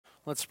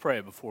Let's pray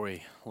before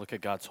we look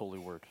at God's holy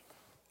word.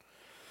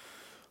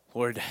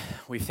 Lord,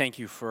 we thank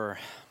you for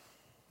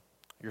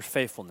your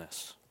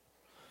faithfulness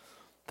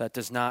that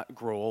does not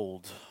grow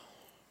old,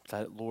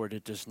 that, Lord,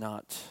 it does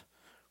not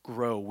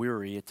grow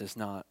weary, it does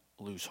not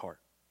lose heart.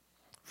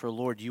 For,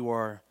 Lord, you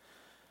are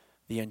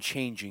the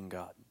unchanging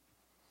God,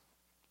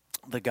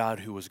 the God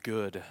who is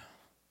good,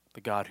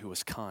 the God who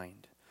is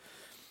kind.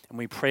 And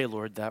we pray,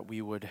 Lord, that we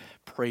would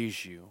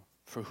praise you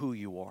for who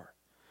you are.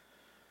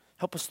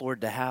 Help us,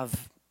 Lord, to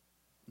have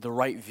the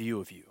right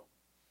view of you,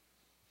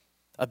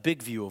 a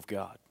big view of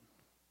God,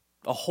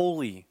 a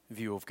holy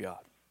view of God.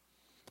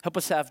 Help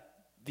us have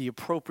the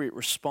appropriate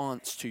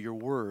response to your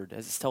word,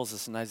 as it tells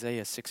us in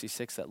Isaiah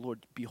 66 that,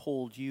 Lord,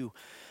 behold, you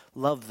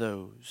love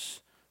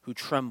those who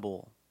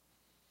tremble,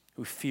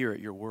 who fear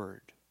at your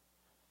word.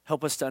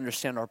 Help us to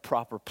understand our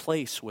proper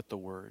place with the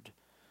word,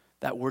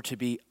 that we're to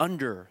be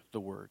under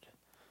the word,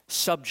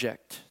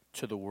 subject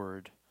to the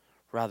word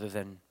rather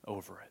than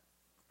over it.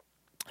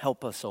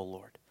 Help us, O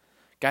Lord.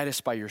 Guide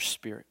us by your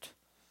Spirit.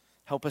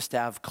 Help us to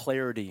have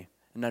clarity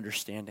and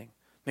understanding.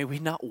 May we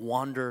not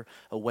wander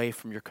away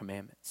from your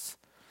commandments.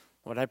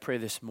 Lord, I pray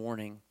this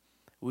morning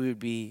we would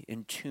be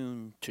in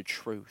tune to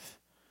truth.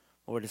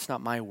 Lord, it's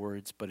not my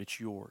words, but it's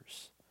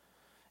yours.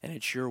 And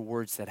it's your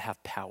words that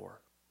have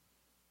power.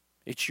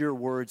 It's your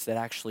words that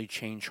actually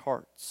change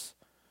hearts.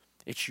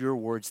 It's your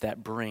words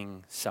that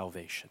bring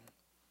salvation.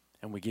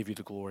 And we give you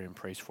the glory and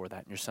praise for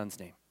that in your Son's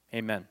name.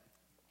 Amen.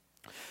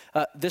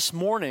 This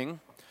morning,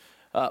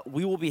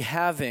 we will be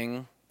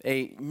having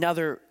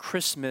another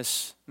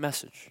Christmas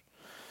message.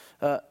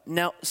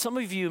 Now, some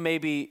of you may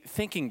be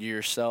thinking to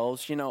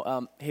yourselves,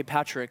 hey,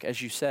 Patrick,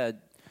 as you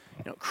said,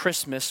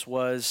 Christmas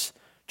was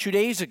 2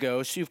 days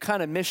ago, so you've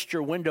kind of missed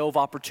your window of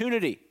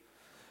opportunity.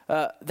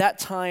 That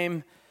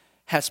time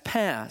has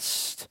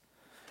passed,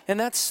 and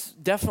that's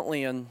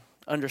definitely an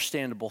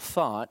understandable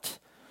thought,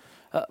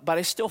 but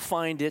I still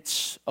find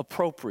it's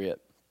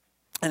appropriate,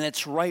 and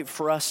it's right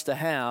for us to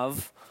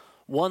have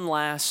one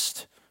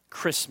last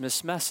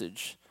Christmas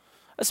message,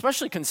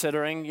 especially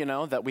considering,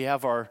 that we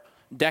have our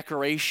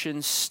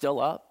decorations still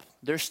up.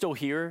 They're still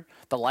here.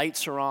 The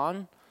lights are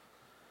on.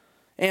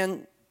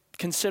 And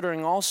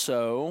considering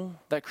also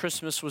that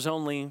Christmas was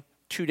only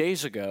 2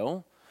 days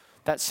ago,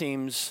 that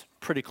seems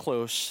pretty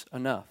close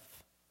enough.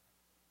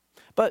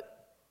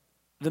 But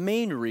the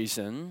main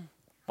reason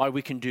why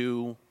we can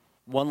do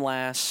one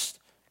last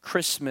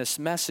Christmas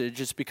message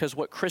is because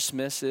what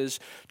Christmas is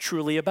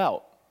truly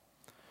about.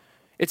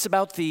 It's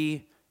about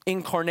the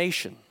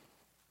incarnation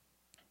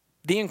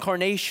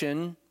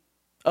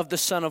of the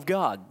Son of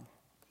God,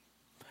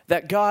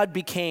 that God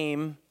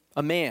became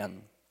a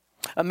man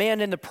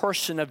in the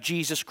person of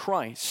Jesus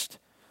Christ.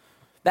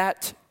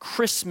 That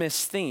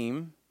Christmas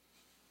theme,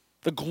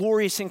 the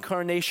glorious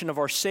incarnation of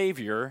our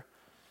Savior,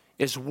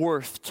 is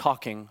worth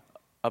talking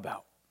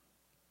about.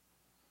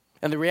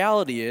 And the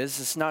reality is,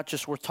 it's not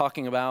just worth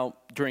talking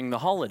about during the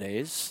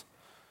holidays,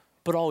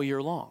 but all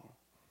year long,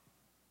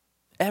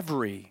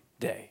 every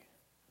day.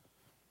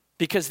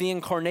 Because the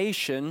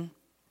incarnation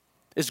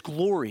is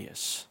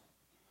glorious.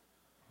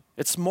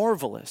 It's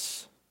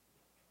marvelous.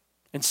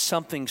 And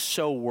something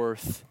so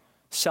worth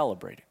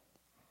celebrating.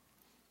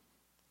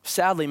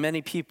 Sadly,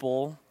 many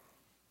people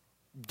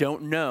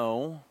don't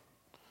know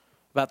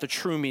about the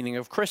true meaning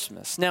of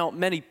Christmas. Now,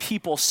 many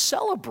people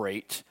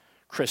celebrate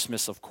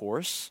Christmas, of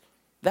course,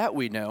 that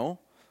we know.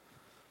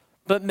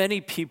 But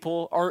many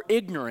people are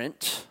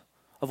ignorant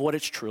of what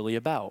it's truly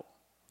about.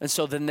 And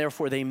so then,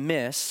 therefore, they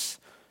miss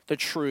the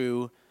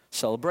true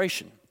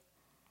celebration.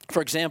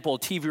 For example, a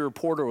TV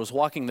reporter was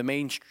walking the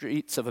main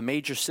streets of a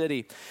major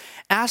city,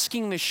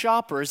 asking the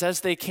shoppers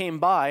as they came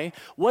by,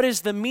 what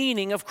is the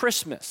meaning of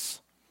Christmas?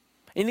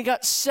 And he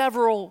got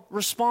several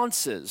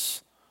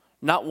responses,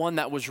 not one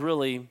that was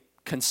really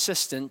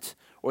consistent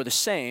or the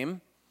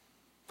same.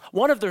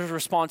 One of the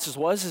responses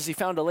was, as he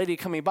found a lady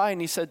coming by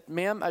and he said,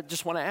 ma'am, I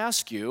just want to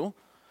ask you,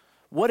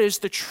 what is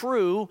the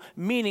true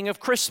meaning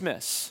of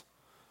Christmas?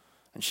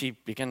 And she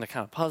began to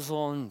kind of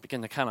puzzle and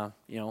began to kind of,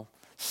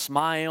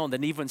 smile and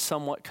then even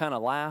somewhat kind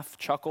of laugh,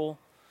 chuckle.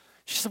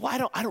 She said,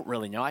 well, I don't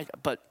really know.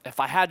 But if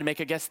I had to make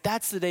a guess,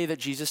 that's the day that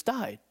Jesus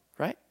died,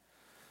 right?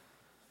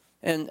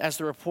 And as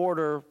the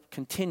reporter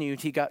continued,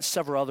 he got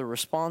several other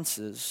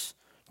responses,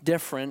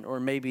 different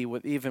or maybe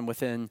even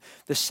within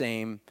the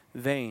same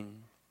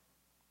vein.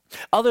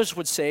 Others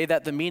would say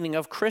that the meaning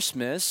of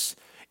Christmas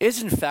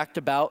is in fact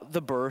about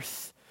the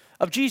birth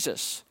of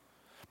Jesus.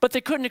 But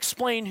they couldn't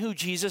explain who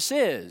Jesus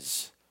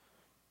is,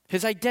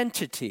 his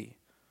identity,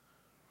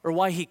 or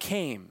why he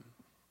came,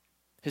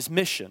 his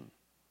mission,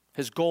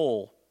 his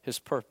goal, his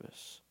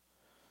purpose.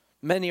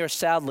 Many are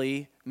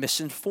sadly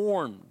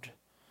misinformed,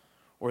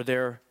 or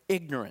they're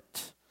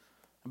ignorant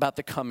about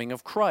the coming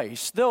of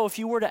Christ. Though if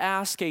you were to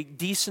ask a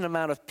decent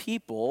amount of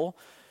people,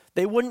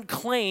 they wouldn't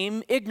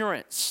claim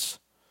ignorance.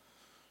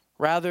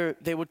 Rather,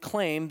 they would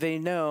claim they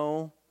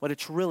know what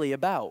it's really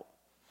about.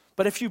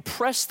 But if you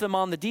press them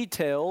on the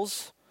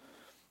details,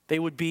 they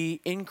would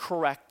be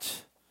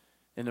incorrect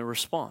in the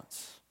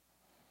response.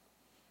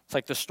 It's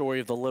like the story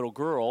of the little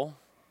girl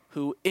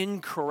who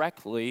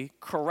incorrectly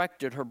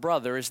corrected her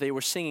brother as they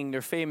were singing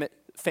their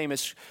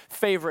famous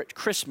favorite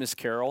Christmas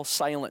carol,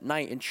 Silent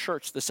Night, in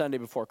church the Sunday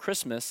before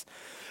Christmas.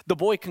 The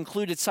boy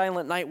concluded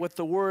Silent Night with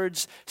the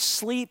words,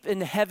 "Sleep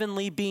in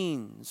heavenly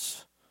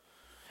beings."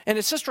 And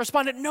his sister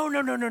responded,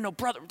 no,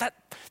 brother,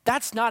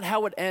 that's not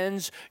how it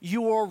ends.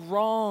 You are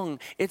wrong.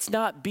 It's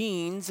not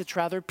beans, it's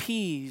rather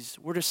peas.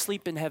 We're to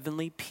sleep in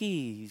heavenly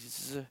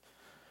peas,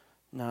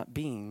 not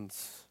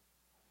beans.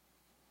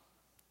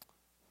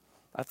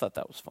 I thought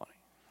that was funny.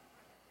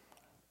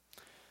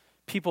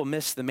 People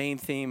miss the main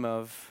theme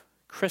of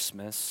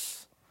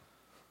Christmas,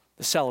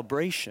 the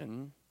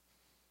celebration,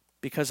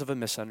 because of a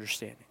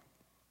misunderstanding,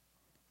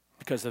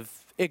 because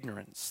of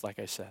ignorance, like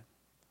I said.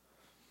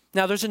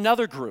 Now, there's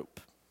another group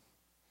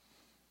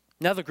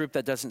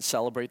that doesn't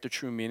celebrate the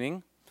true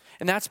meaning,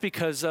 and that's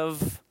because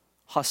of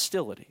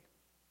hostility,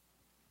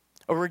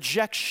 a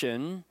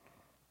rejection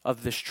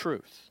of this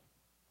truth,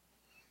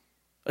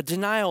 a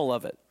denial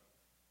of it.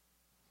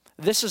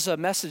 This is a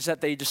message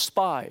that they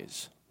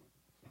despise.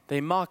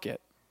 They mock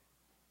it.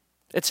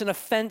 It's an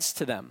offense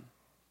to them.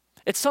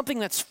 It's something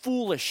that's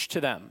foolish to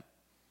them.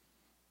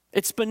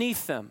 It's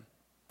beneath them.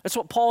 That's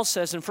what Paul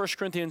says in 1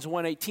 Corinthians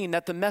 1:18,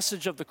 that the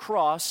message of the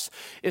cross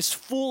is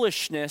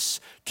foolishness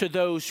to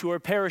those who are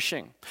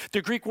perishing.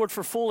 The Greek word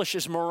for foolish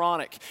is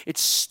moronic.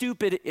 It's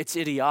stupid, it's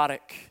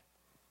idiotic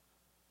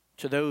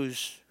to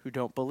those who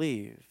don't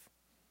believe.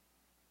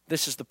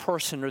 This is the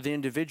person or the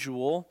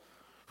individual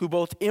who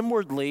both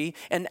inwardly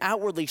and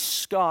outwardly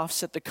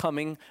scoffs at the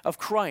coming of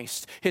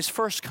Christ, his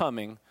first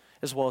coming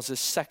as well as his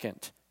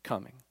second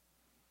coming.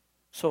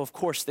 So, of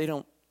course, they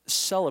don't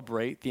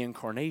celebrate the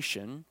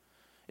incarnation.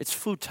 It's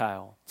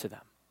futile to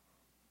them.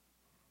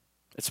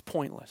 It's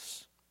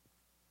pointless.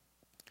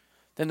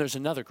 Then there's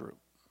another group.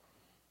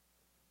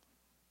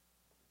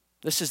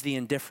 This is the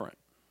indifferent.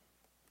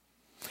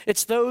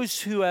 It's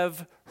those who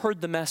have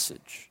heard the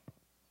message.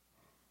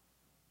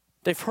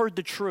 They've heard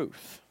the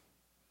truth,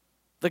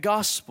 the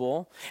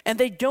gospel, and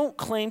they don't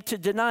claim to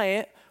deny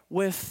it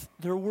with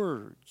their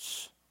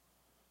words.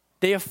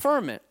 They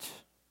affirm it,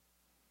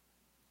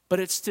 but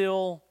it's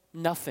still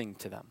nothing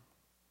to them.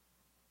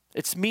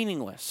 It's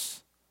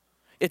meaningless.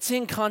 It's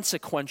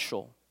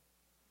inconsequential.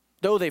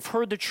 Though they've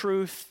heard the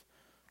truth,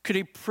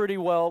 could pretty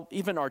well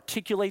even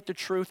articulate the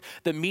truth,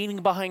 the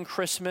meaning behind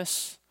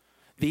Christmas,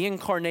 the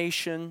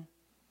incarnation,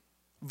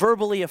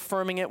 verbally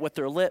affirming it with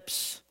their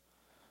lips,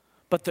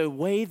 but the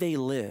way they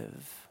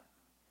live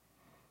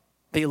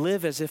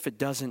as if it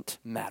doesn't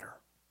matter,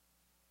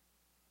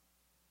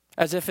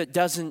 as if it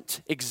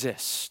doesn't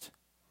exist.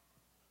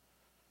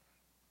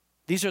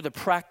 These are the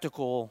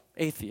practical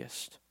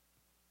atheists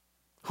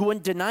who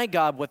wouldn't deny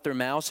God with their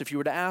mouths if you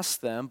were to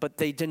ask them, but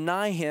they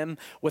deny him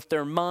with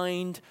their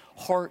mind,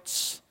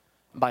 hearts,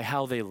 by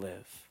how they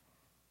live.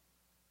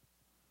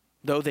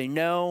 Though they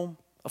know,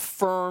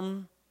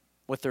 affirm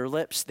with their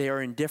lips, they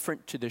are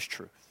indifferent to this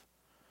truth.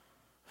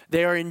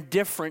 They are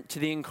indifferent to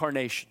the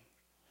incarnation.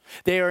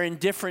 They are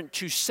indifferent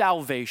to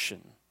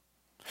salvation.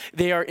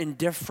 They are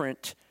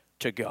indifferent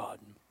to God.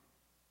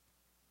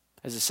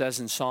 As it says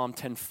in Psalm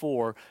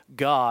 10:4,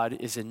 God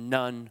is in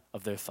none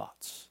of their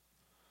thoughts.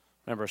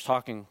 Remember, I was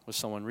talking with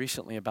someone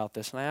recently about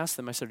this, and I asked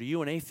them, I said, "Are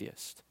you an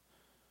atheist?"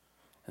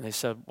 And they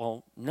said,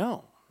 "Well,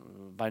 no,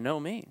 by no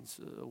means."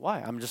 Why?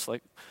 I'm just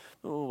like,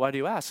 "Well, why do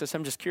you ask?" I said,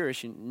 "I'm just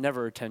curious. You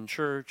never attend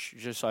church,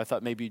 just so I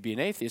thought maybe you'd be an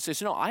atheist." They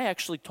said, "No, I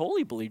actually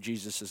totally believe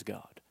Jesus is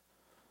God.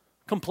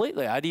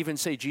 Completely. I'd even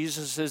say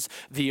Jesus is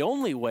the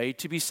only way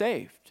to be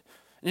saved.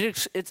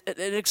 It's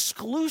an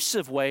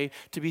exclusive way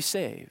to be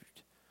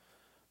saved."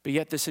 But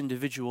yet this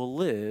individual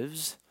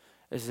lives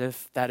as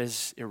if that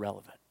is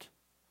irrelevant.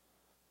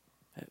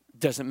 It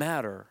doesn't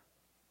matter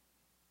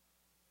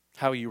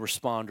how you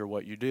respond or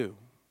what you do.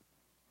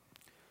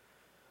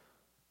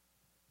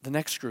 The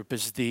next group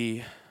is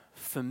the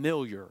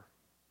familiar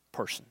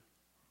person.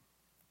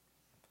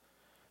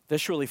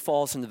 This really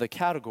falls into the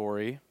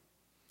category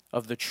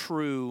of the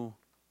true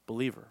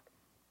believer.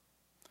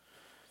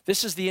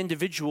 This is the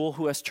individual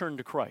who has turned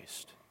to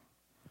Christ,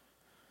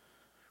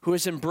 who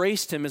has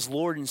embraced him as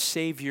Lord and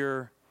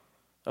Savior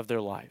of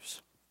their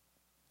lives.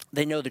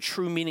 They know the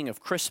true meaning of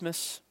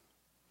Christmas.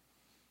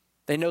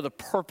 They know the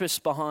purpose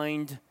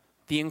behind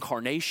the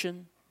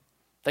incarnation.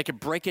 They can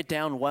break it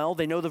down well.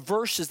 They know the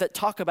verses that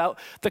talk about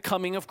the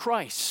coming of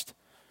Christ.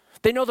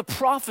 They know the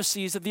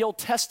prophecies of the Old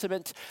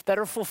Testament that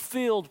are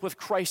fulfilled with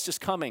Christ is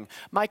coming.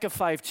 Micah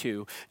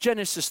 5:2,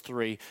 Genesis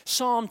 3,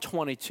 Psalm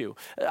 22,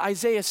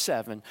 Isaiah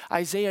 7,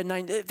 Isaiah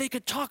 9. They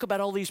could talk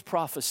about all these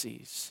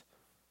prophecies,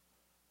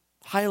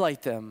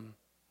 highlight them,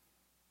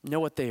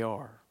 know what they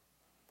are.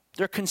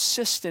 They're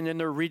consistent in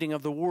their reading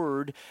of the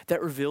Word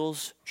that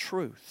reveals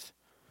truth.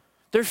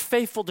 They're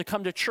faithful to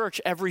come to church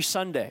every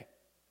Sunday.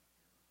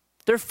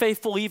 They're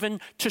faithful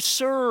even to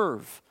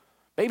serve,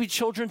 maybe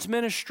children's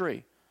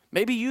ministry,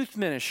 maybe youth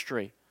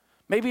ministry,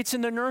 maybe it's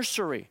in the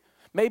nursery,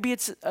 maybe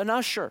it's an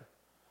usher,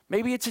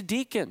 maybe it's a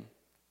deacon,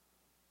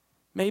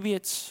 maybe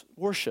it's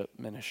worship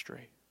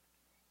ministry.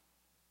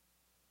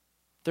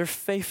 They're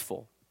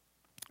faithful,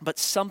 but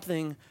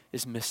something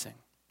is missing.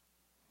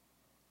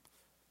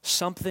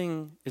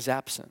 something is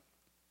absent.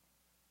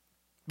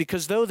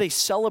 Because though they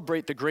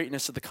celebrate the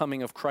greatness of the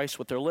coming of Christ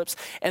with their lips,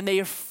 and they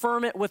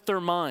affirm it with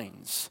their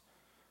minds,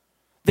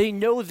 they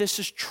know this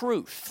is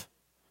truth.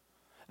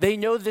 They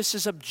know this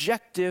is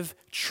objective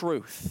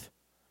truth.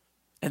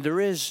 And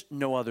there is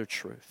no other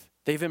truth.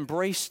 They've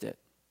embraced it.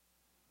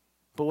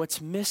 But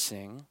what's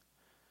missing,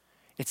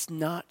 it's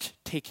not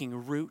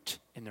taking root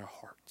in their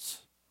hearts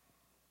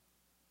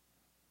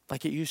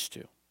like it used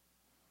to.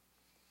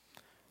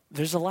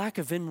 There's a lack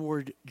of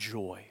inward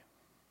joy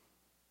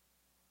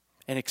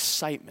and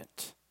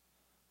excitement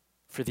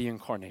for the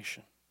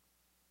incarnation.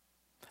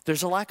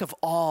 There's a lack of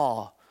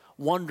awe,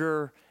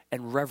 wonder,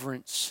 and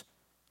reverence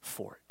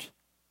for it.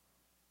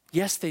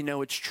 Yes, they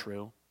know it's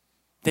true.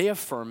 They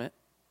affirm it.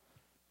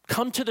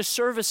 Come to the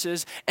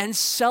services and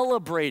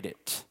celebrate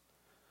it.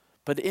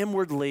 But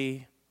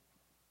inwardly,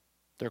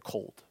 they're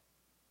cold.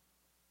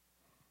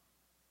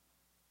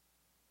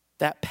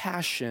 That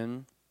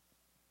passion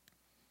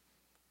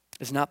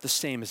is not the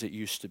same as it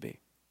used to be.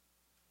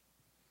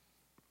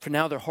 For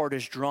now, their heart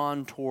is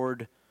drawn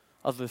toward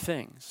other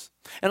things.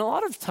 And a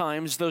lot of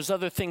times, those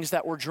other things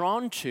that we're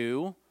drawn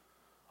to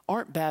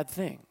aren't bad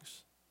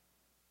things.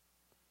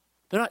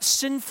 They're not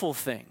sinful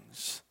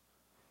things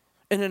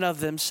in and of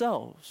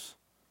themselves.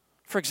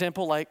 For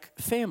example, like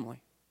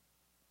family,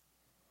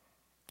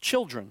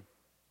 children,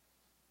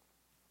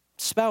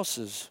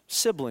 spouses,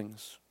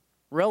 siblings,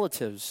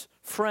 relatives,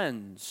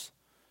 friends,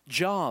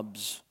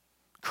 jobs,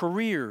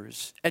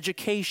 careers,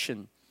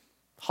 education.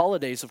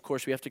 Holidays, of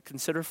course, we have to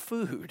consider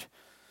food,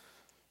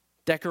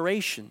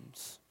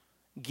 decorations,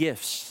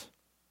 gifts,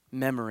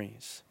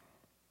 memories.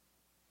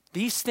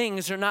 These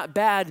things are not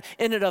bad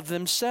in and of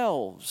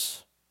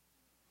themselves.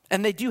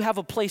 And they do have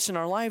a place in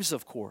our lives,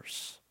 of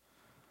course.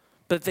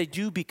 But they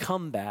do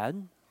become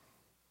bad.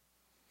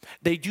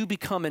 They do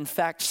become, in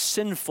fact,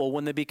 sinful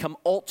when they become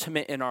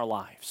ultimate in our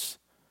lives.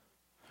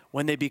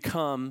 When they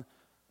become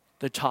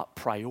the top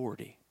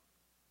priority.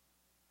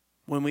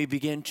 When we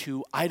begin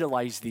to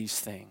idolize these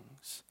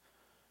things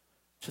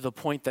to the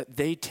point that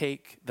they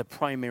take the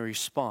primary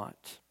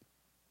spot.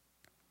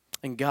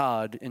 And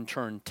God, in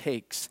turn,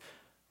 takes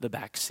the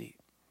back seat.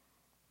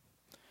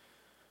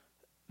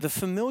 The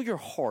familiar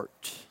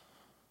heart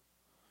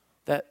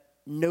that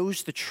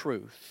knows the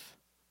truth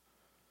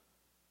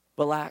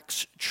but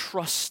lacks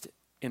trust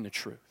in the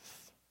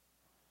truth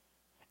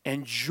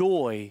and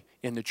joy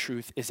in the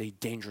truth is a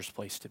dangerous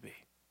place to be.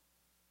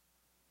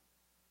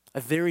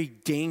 A very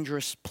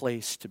dangerous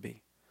place to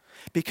be.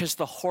 Because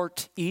the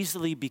heart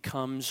easily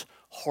becomes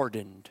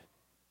hardened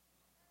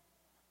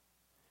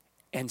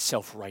and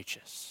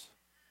self-righteous.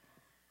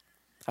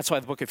 That's why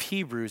the book of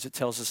Hebrews, it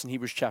tells us in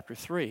Hebrews chapter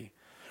 3,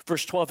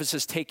 verse 12, it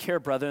says, "Take care,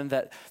 brethren,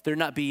 that there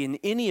not be in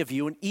any of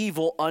you an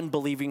evil,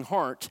 unbelieving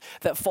heart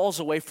that falls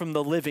away from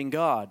the living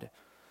God."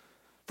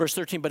 Verse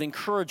 13, "But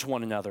encourage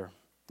one another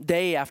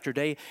day after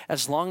day,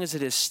 as long as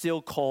it is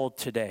still called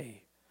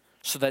today,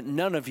 so that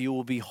none of you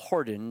will be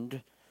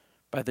hardened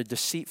by the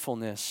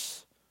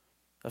deceitfulness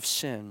of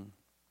sin."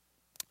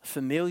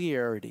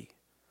 Familiarity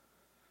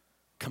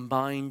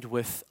combined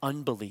with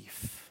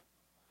unbelief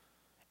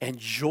and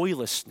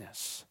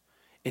joylessness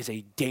is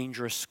a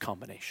dangerous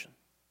combination.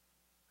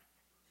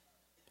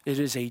 It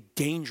is a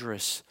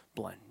dangerous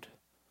blend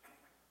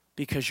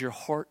because your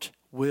heart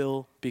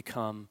will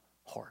become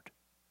hard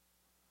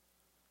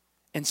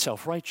and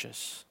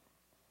self-righteous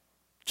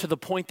to the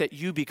point that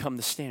you become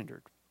the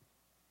standard.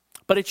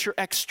 But it's your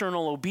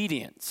external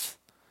obedience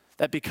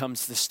that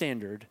becomes the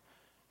standard,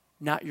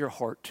 not your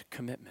heart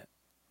commitment,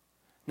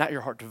 not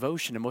your heart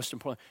devotion, and most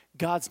importantly,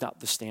 God's not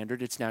the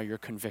standard, it's now your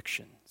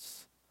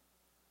convictions.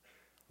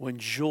 When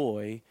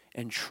joy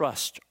and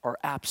trust are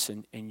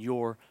absent in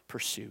your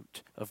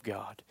pursuit of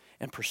God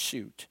and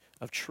pursuit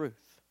of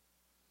truth.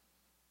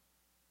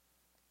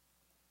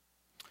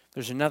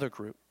 There's another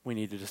group we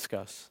need to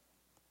discuss.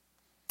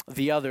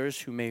 The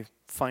others who may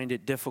find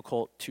it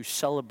difficult to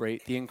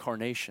celebrate the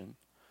incarnation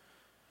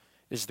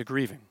is the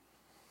grieving.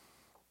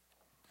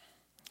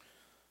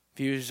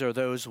 These are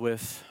those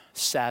with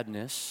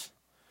sadness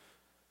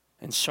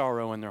and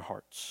sorrow in their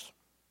hearts.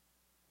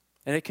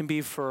 And it can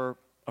be for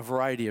a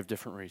variety of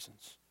different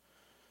reasons.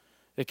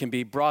 It can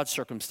be broad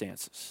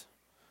circumstances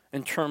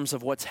in terms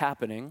of what's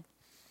happening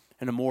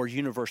in a more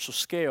universal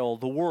scale,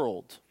 the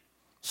world,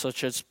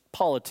 such as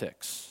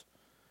politics,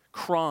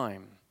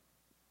 crime,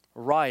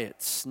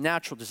 riots,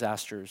 natural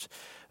disasters,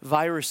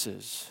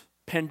 viruses,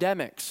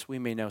 pandemics. We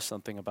may know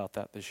something about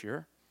that this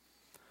year.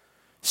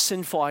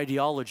 Sinful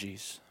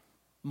ideologies,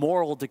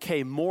 moral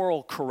decay,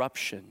 moral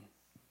corruption.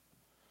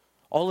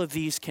 All of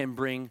these can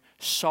bring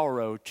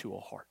sorrow to a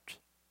heart,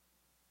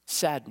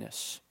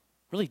 sadness,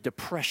 really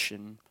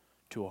depression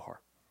to a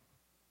heart.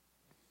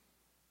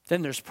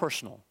 Then there's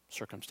personal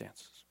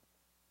circumstances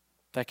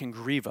that can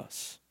grieve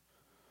us,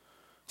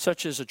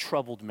 such as a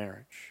troubled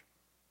marriage,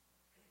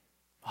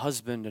 a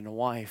husband and a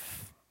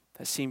wife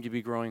that seem to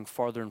be growing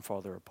farther and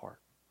farther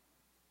apart,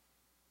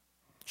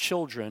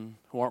 children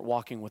who aren't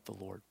walking with the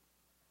Lord,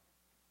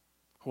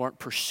 who aren't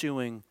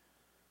pursuing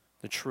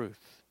the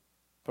truth,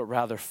 but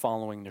rather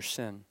following their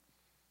sin.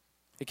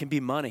 It can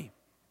be money,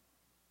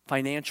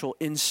 financial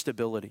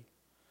instability,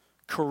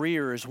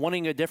 careers,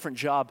 wanting a different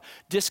job,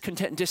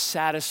 discontent and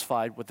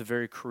dissatisfied with the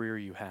very career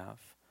you have.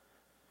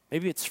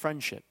 Maybe it's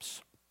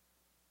friendships,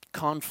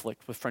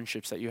 conflict with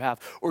friendships that you have,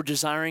 or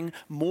desiring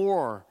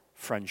more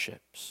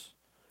friendships,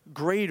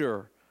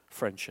 greater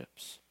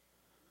friendships.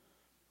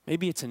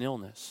 Maybe it's an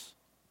illness.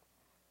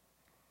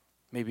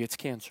 Maybe it's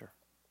cancer,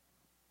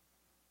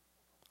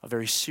 a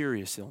very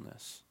serious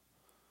illness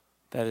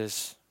that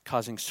is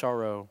causing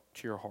sorrow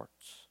to your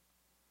hearts.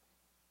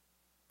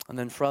 And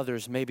then for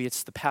others, maybe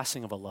it's the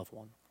passing of a loved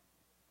one,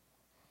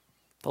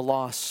 the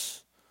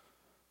loss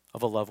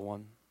of a loved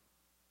one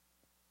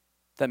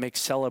that makes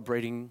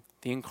celebrating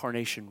the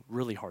incarnation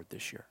really hard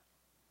this year,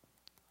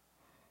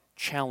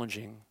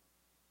 challenging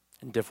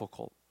and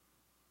difficult.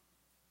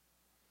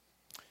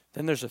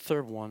 Then there's a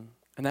third one,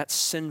 and that's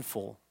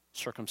sinful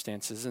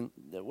circumstances. And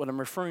what I'm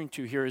referring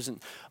to here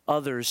isn't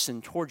others'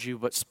 sin towards you,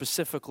 but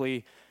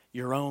specifically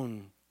your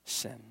own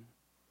sin.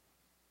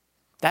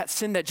 That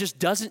sin that just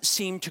doesn't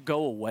seem to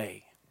go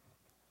away.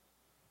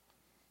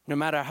 No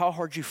matter how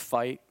hard you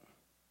fight,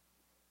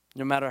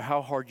 no matter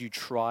how hard you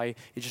try,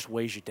 it just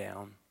weighs you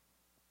down.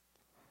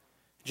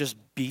 It just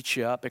beats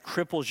you up. It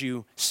cripples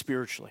you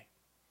spiritually.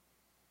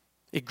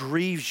 It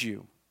grieves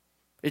you.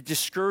 It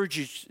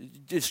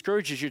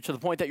discourages you to the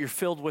point that you're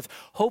filled with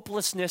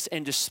hopelessness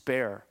and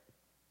despair.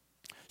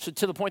 So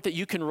to the point that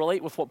you can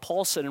relate with what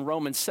Paul said in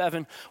Romans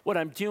 7, what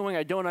I'm doing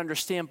I don't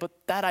understand, but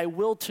that I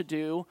will to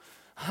do,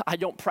 I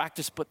don't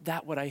practice, but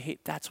that what I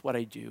hate, that's what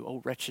I do.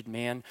 Oh, wretched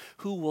man,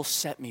 who will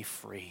set me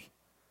free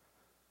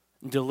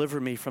and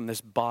deliver me from this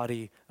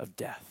body of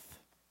death?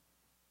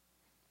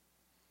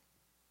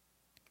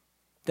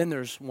 Then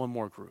there's one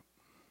more group,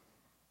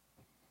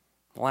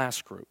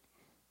 last group.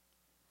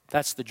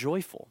 That's the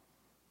joyful.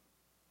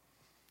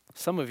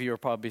 Some of you are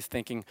probably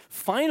thinking,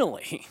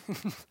 finally,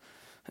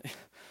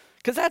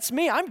 because that's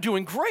me. I'm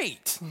doing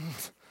great.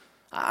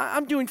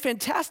 I'm doing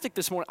fantastic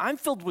this morning. I'm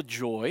filled with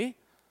joy.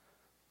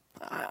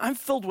 I'm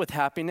filled with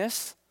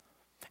happiness.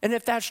 And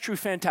if that's true,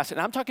 fantastic.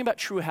 And I'm talking about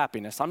true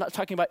happiness. I'm not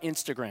talking about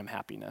Instagram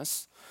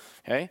happiness.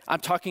 Okay? I'm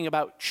talking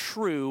about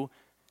true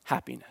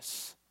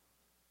happiness.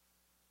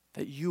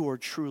 That you are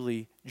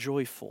truly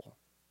joyful.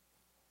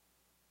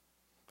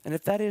 And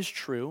if that is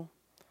true,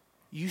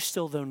 you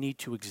still, though, need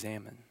to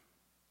examine.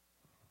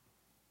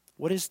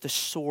 What is the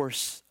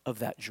source of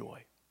that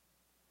joy?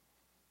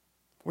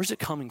 Where's it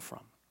coming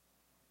from?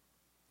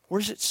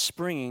 Where's it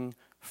springing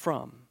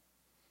from?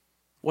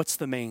 What's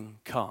the main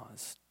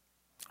cause?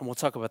 And we'll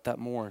talk about that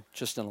more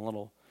just in a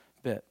little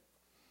bit.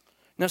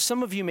 Now,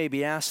 some of you may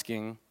be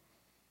asking,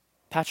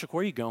 Patrick,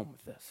 where are you going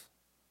with this?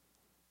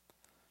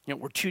 You know,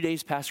 we're 2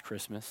 days past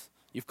Christmas.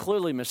 You've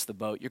clearly missed the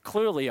boat. You're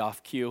clearly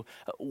off cue.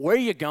 Where are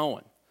you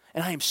going?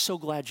 And I am so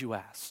glad you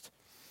asked.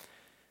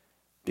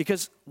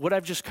 Because what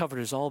I've just covered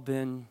has all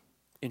been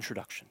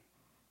introduction.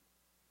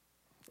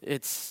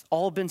 It's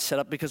all been set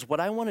up because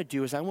what I want to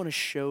do is I want to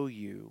show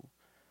you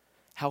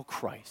how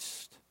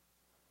Christ,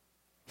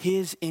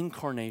 his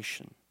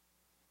incarnation,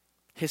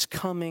 his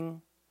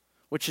coming,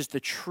 which is the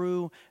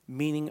true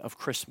meaning of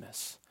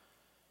Christmas,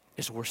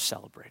 is worth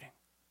celebrating.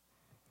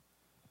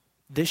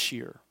 This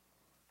year,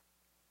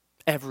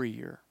 every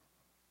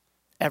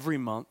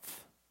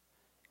month,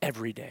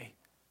 every day,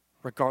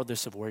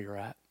 regardless of where you're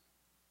at.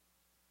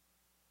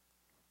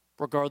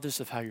 Regardless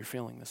of how you're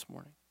feeling this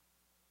morning.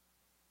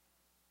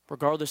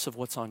 Regardless of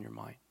what's on your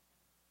mind.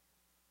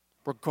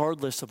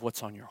 Regardless of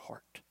what's on your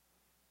heart.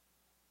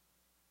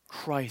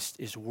 Christ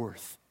is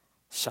worth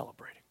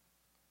celebrating.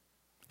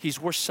 He's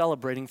worth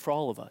celebrating for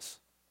all of us.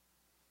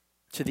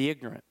 To the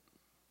ignorant.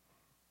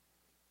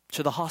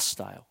 To the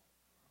hostile.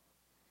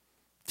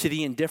 To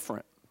the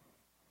indifferent.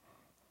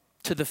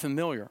 To the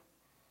familiar.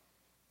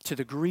 To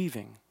the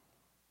grieving.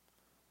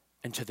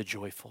 And to the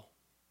joyful.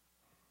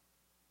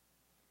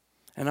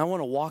 And I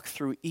want to walk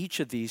through each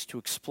of these to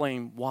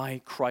explain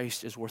why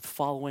Christ is worth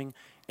following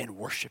and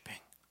worshiping.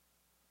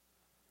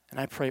 And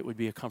I pray it would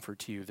be a comfort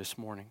to you this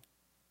morning.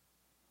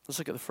 Let's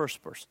look at the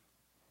first person,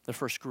 the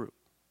first group,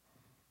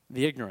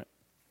 the ignorant.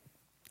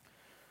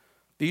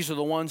 These are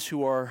the ones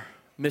who are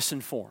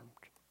misinformed.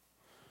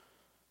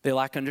 They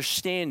lack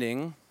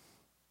understanding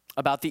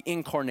about the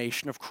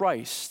incarnation of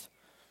Christ.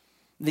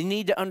 They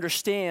need to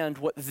understand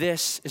what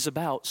this is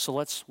about, so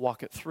let's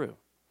walk it through.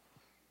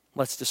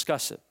 Let's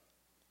discuss it.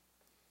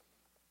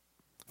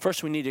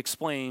 First, we need to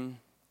explain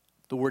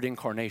the word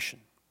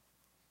incarnation.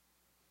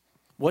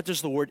 What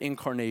does the word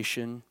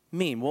incarnation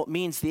mean? Well, it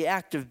means the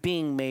act of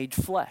being made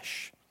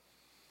flesh.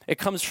 It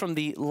comes from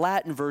the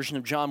Latin version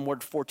of John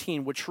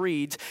 1:14, which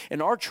reads,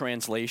 in our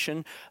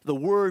translation, the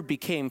Word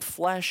became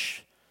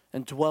flesh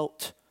and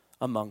dwelt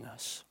among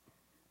us.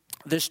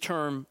 This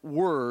term,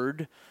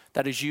 word,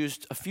 that is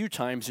used a few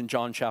times in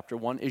John chapter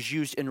 1, is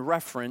used in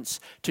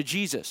reference to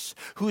Jesus,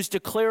 who is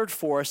declared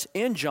for us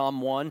in John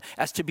 1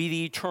 as to be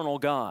the eternal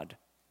God,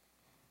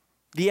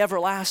 the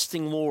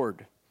everlasting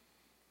Lord,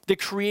 the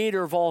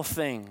creator of all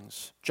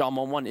things. John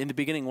 1:1, in the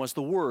beginning was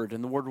the Word,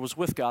 and the Word was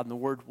with God, and the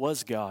Word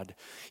was God.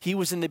 He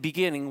was in the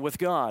beginning with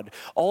God.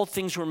 All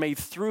things were made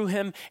through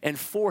him and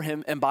for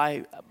him, and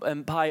by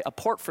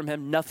apart from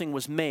him, nothing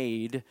was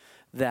made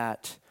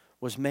that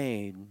was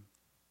made.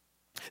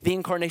 The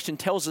incarnation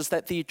tells us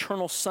that the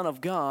eternal Son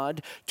of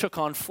God took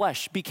on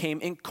flesh,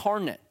 became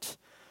incarnate.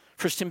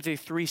 1 Timothy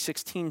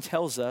 3:16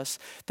 tells us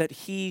that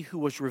he who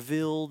was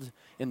revealed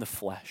in the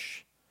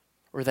flesh,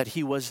 or that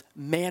he was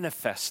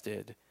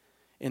manifested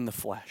in the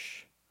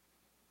flesh.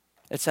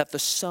 It's that the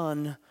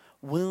Son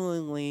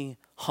willingly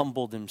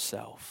humbled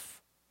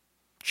himself,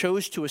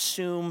 chose to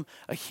assume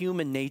a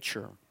human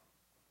nature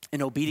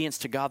in obedience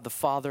to God the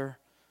Father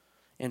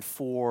and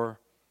for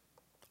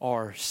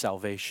our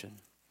salvation.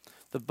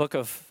 The book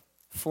of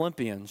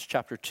Philippians,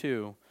 chapter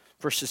 2,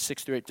 verses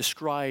 6 through 8,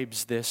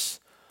 describes this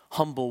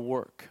humble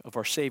work of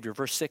our Savior.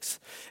 Verse 6,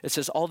 it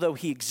says, although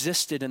he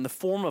existed in the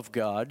form of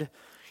God,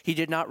 he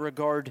did not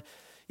regard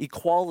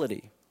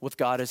equality with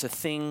God as a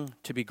thing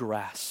to be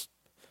grasped,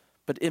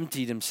 but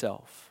emptied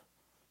himself,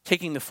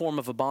 taking the form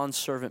of a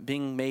bondservant,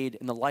 being made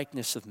in the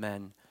likeness of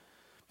men.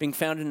 Being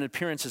found in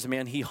appearance as a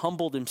man, he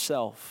humbled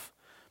himself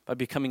by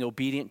becoming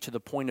obedient to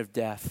the point of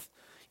death,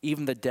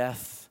 even the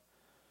death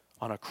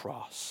on a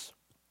cross.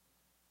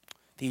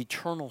 The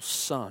eternal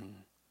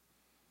Son,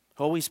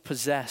 who always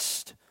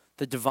possessed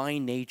the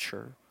divine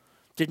nature,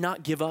 did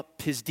not give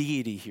up his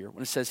deity here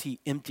when it says he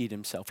emptied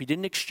himself. He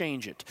didn't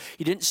exchange it.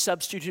 He didn't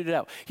substitute it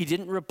out. He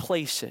didn't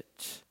replace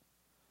it.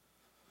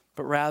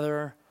 But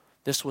rather,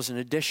 this was an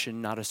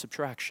addition, not a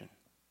subtraction.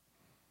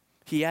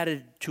 He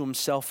added to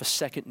himself a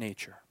second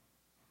nature,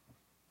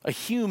 a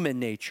human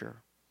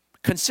nature,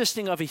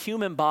 consisting of a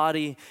human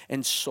body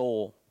and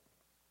soul,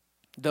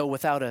 though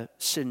without a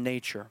sin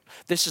nature.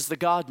 This is the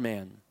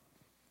God-man,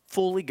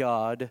 fully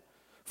God,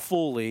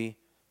 fully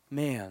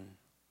man.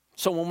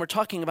 So when we're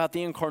talking about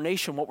the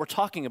incarnation, what we're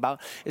talking about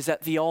is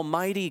that the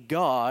Almighty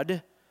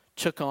God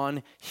took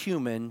on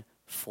human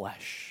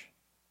flesh.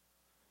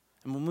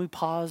 And when we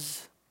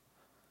pause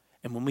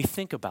and when we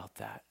think about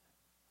that,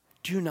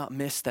 do not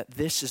miss that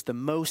this is the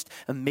most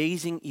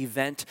amazing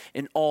event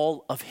in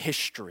all of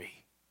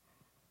history.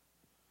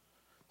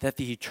 That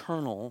the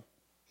eternal,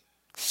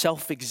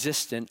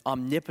 self-existent,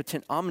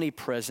 omnipotent,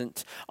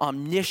 omnipresent,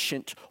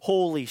 omniscient,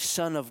 holy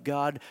Son of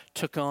God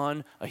took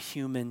on a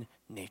human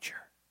nature.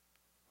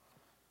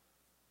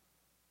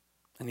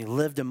 And he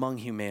lived among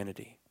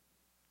humanity,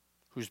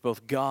 who's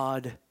both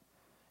God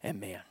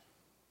and man.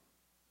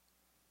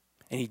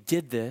 And he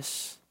did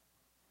this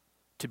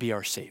to be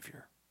our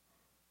Savior,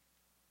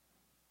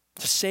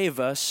 to save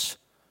us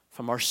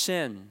from our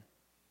sin.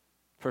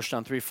 1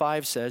 John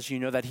 3:5 says, you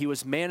know that he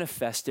was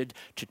manifested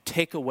to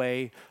take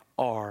away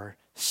our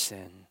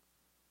sin.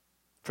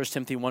 1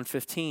 Timothy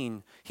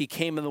 1:15, he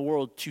came in the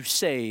world to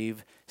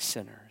save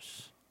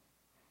sinners.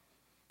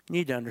 You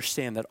need to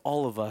understand that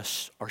all of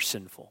us are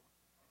sinful.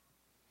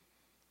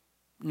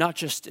 Not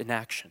just in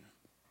action,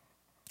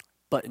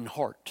 but in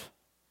heart,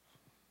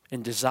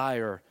 in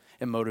desire,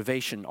 and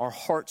motivation. Our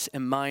hearts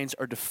and minds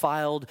are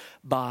defiled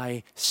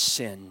by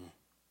sin.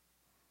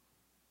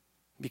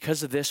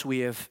 Because of this, we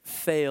have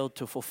failed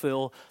to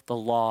fulfill the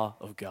law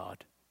of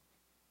God.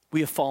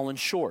 We have fallen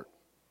short.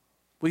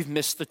 We've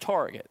missed the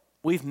target.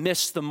 We've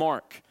missed the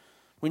mark.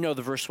 We know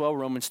the verse well,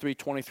 Romans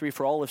 3:23,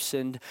 for all have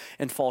sinned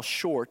and fall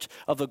short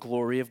of the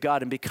glory of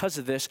God. And because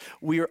of this,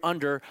 we are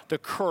under the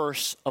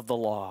curse of the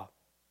law,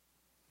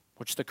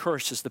 which the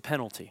curse is the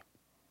penalty.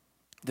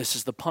 This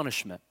is the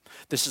punishment.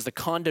 This is the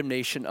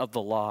condemnation of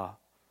the law.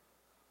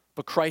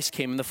 But Christ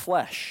came in the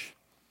flesh,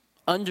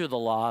 under the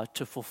law,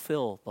 to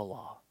fulfill the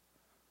law.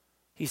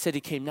 He said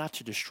he came not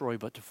to destroy,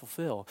 but to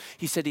fulfill.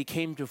 He said he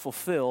came to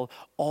fulfill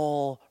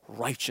all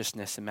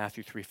righteousness in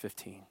Matthew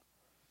 3:15.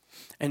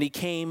 And he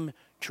came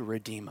to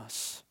redeem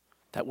us.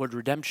 That word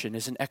redemption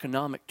is an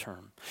economic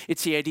term.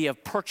 It's the idea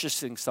of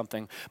purchasing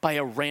something by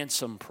a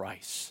ransom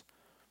price.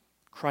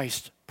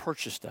 Christ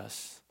purchased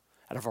us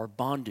out of our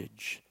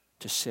bondage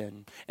to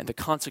sin and the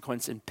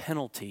consequence and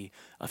penalty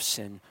of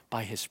sin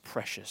by his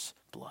precious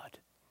blood.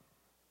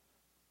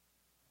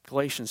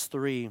 Galatians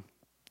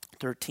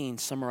 3:13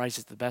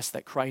 summarizes the best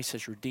that Christ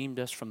has redeemed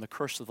us from the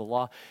curse of the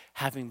law,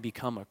 having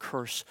become a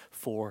curse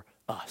for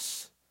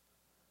us.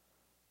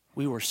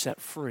 We were set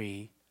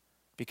free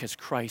because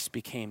Christ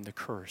became the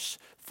curse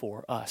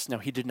for us. Now,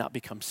 he did not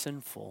become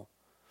sinful,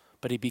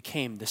 but he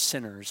became the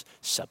sinner's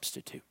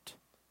substitute.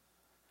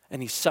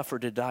 And he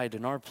suffered and died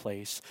in our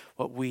place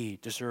what we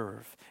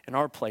deserve, in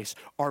our place,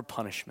 our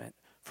punishment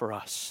for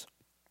us.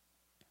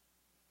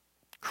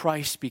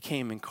 Christ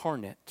became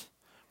incarnate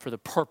for the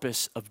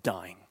purpose of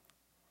dying.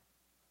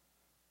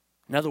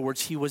 In other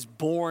words, he was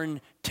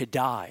born to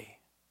die.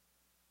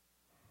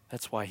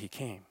 That's why he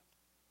came.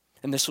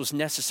 And this was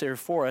necessary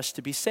for us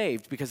to be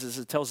saved, because as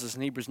it tells us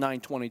in Hebrews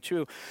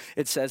 9:22,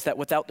 it says that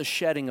without the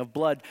shedding of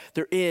blood,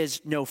 there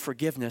is no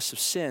forgiveness of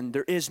sin.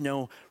 There is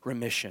no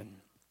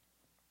remission.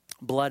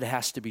 Blood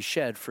has to be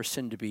shed for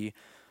sin to be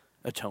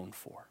atoned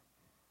for.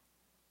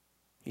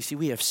 You see,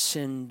 we have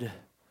sinned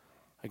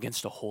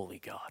against a holy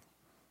God.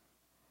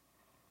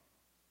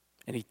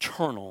 an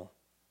eternal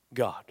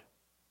God,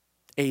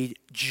 a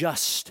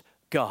just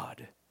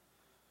God.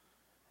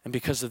 And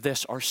because of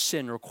this, our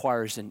sin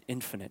requires an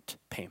infinite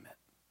payment.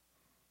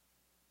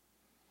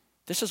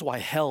 This is why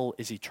hell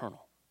is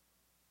eternal.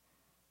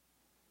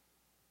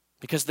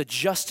 Because the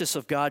justice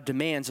of God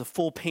demands a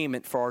full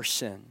payment for our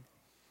sin.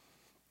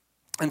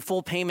 And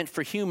full payment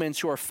for humans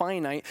who are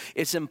finite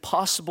is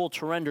impossible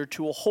to render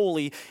to a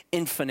holy,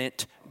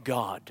 infinite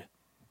God.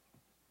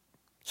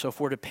 So if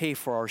we're to pay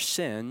for our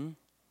sin,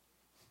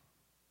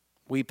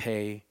 we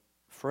pay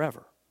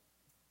forever.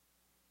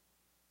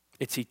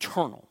 It's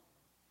eternal.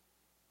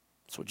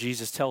 That's what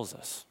Jesus tells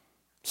us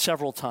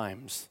several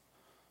times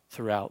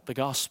throughout the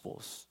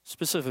Gospels,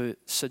 specifically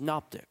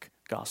synoptic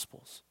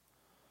Gospels.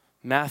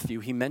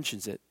 Matthew, he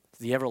mentions it,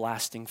 the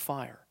everlasting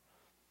fire.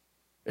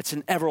 It's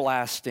an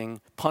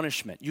everlasting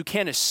punishment. You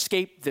can't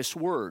escape this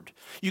word.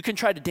 You can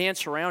try to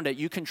dance around it.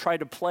 You can try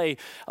to play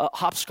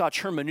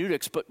hopscotch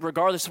hermeneutics, but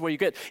regardless of where you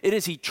get, it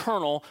is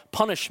eternal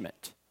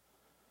punishment.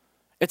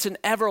 It's an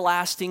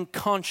everlasting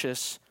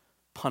conscious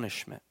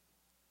punishment.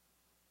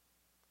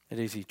 It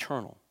is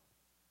eternal.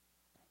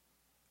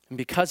 And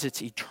because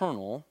it's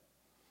eternal,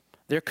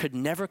 there could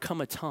never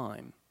come a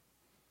time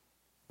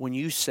when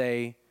you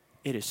say,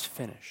 it is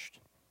finished.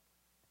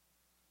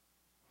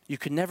 You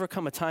could never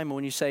come a time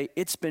when you say,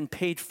 it's been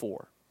paid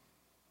for.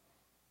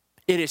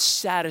 It is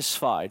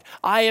satisfied.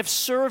 I have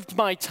served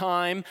my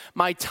time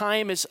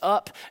is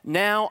up,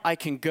 now I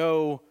can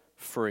go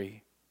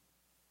free.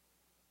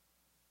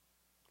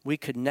 We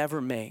could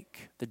never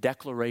make the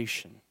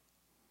declaration,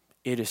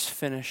 it is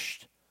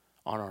finished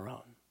on our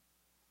own.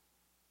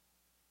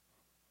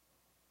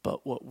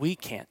 But what we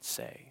can't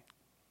say,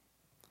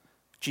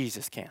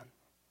 Jesus can.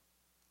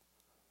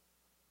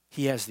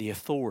 He has the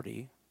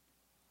authority,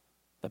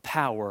 the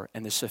power,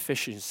 and the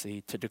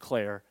sufficiency to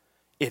declare,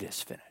 it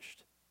is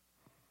finished.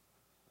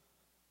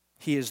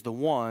 He is the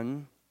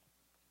one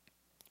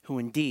who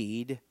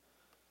indeed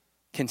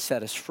can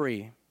set us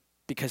free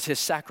because his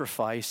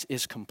sacrifice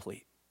is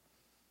complete.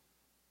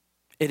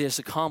 It is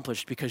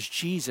accomplished because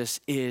Jesus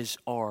is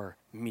our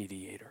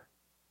mediator,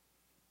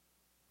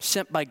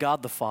 sent by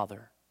God the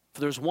Father. For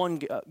there's one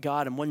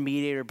God and one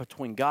mediator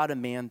between God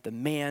and man, the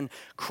man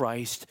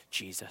Christ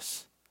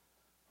Jesus.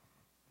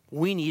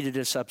 We needed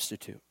a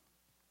substitute,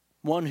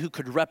 one who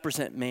could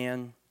represent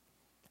man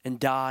and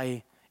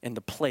die in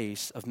the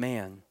place of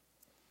man.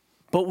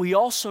 But we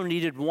also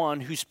needed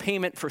one whose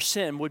payment for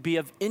sin would be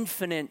of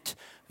infinite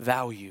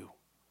value.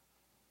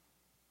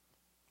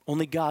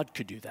 Only God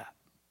could do that.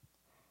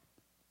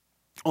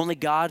 Only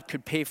God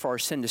could pay for our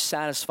sin to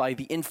satisfy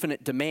the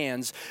infinite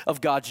demands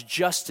of God's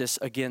justice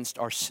against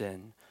our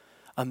sin.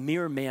 A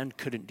mere man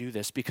couldn't do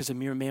this because a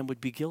mere man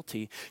would be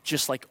guilty,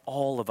 just like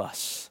all of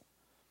us,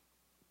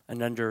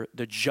 and under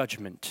the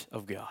judgment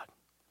of God.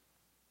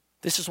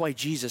 This is why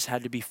Jesus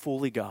had to be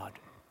fully God,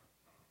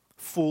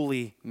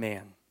 fully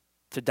man,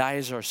 to die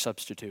as our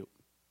substitute,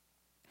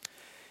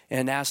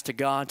 and ask to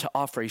God to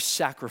offer a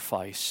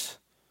sacrifice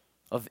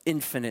of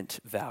infinite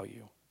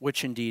value,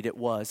 which indeed it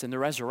was. And the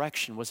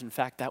resurrection was, in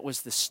fact, that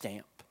was the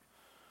stamp.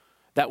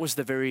 That was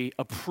the very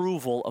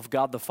approval of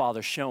God the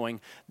Father showing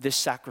this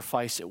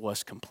sacrifice, it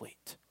was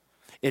complete.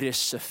 It is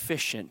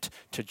sufficient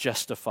to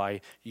justify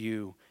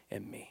you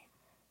and me.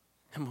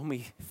 And when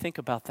we think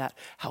about that,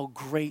 how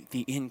great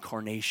the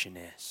incarnation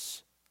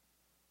is.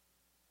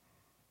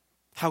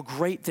 How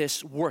great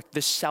this work,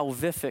 this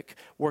salvific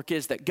work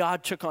is, that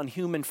God took on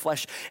human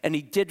flesh and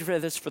he did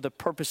this for the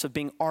purpose of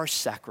being our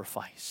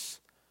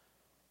sacrifice.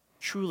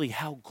 Truly,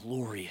 how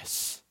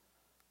glorious.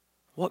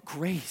 What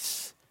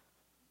grace.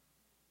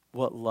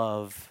 What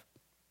love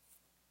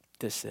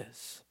this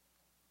is.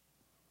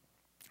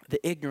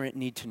 The ignorant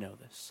need to know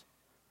this.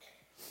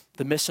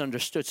 The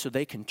misunderstood, so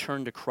they can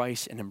turn to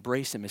Christ and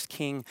embrace him as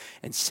King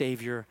and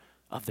Savior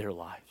of their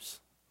lives.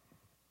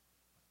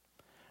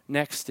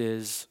 Next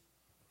is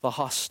the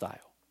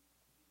hostile.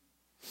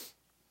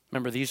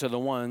 Remember, these are the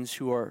ones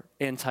who are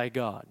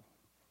anti-God,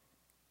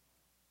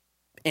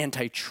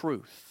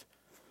 anti-truth,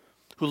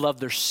 who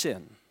love their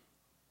sin,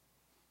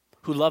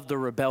 who love their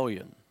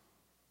rebellion,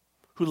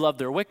 who love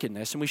their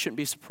wickedness. And we shouldn't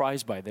be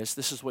surprised by this.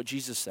 This is what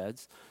Jesus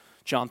says.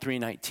 John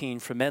 3:19,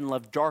 for men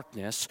love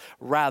darkness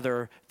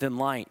rather than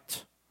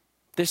light.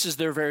 This is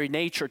their very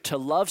nature, to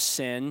love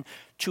sin,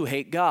 to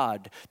hate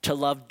God, to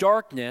love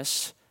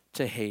darkness,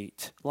 to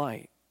hate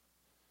light.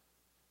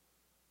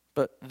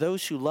 But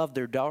those who love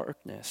their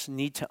darkness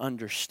need to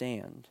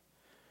understand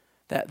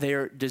that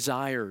their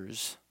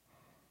desires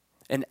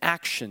and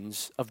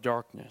actions of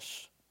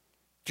darkness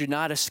do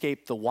not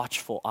escape the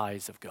watchful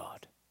eyes of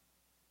God.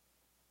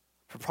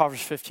 For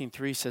Proverbs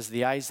 15:3 says,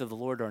 the eyes of the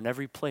Lord are in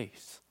every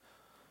place,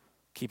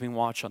 keeping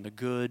watch on the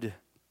good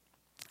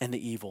and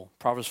the evil.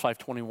 Proverbs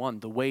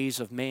 5:21, the ways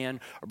of man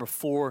are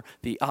before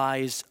the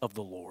eyes of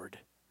the Lord.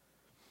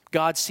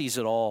 God sees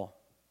it all.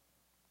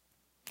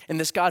 And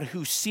this God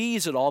who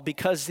sees it all,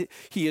 because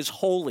he is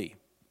holy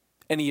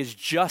and he is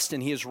just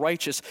and he is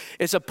righteous,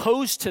 is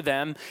opposed to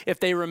them if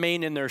they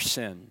remain in their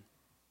sin.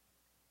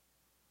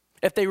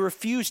 If they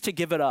refuse to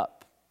give it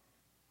up.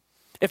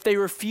 If they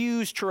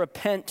refuse to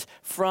repent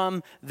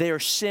from their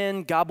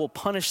sin, God will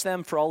punish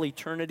them for all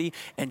eternity,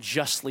 and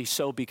justly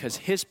so, because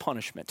his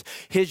punishment,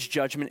 his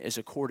judgment is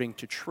according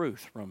to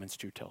truth, Romans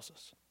 2 tells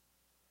us.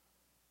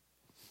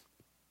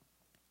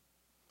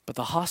 But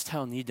the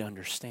hostile need to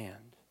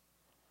understand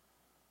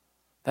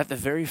that the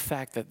very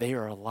fact that they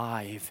are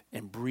alive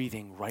and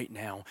breathing right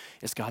now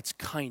is God's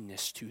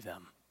kindness to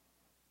them.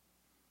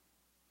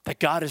 That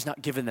God has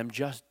not given them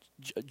just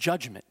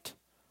judgment.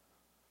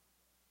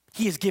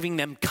 He is giving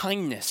them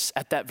kindness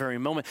at that very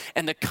moment.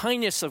 And the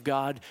kindness of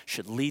God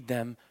should lead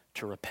them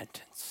to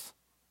repentance.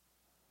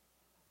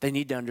 They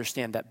need to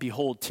understand that,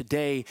 behold,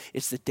 today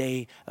is the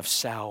day of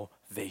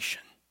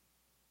salvation.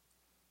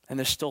 And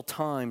there's still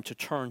time to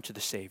turn to the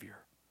Savior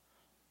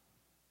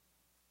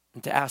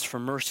and to ask for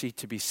mercy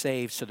to be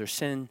saved so their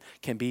sin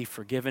can be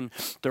forgiven,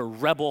 their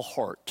rebel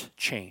heart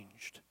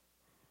changed,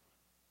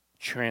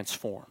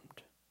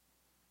 transformed.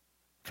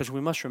 Because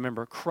we must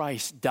remember,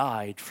 Christ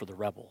died for the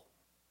rebel.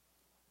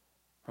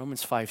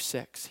 Romans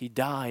 5:6, he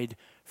died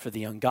for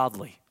the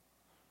ungodly.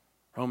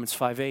 Romans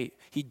 5:8,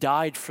 he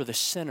died for the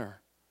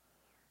sinner.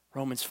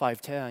 Romans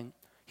 5:10,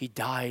 he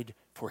died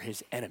for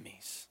his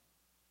enemies.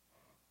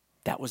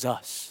 That was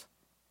us.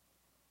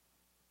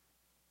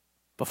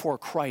 Before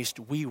Christ,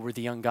 we were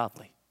the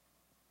ungodly.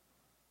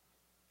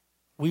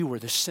 We were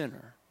the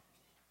sinner.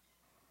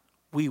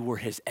 We were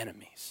his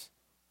enemies.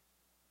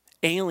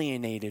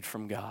 Alienated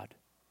from God.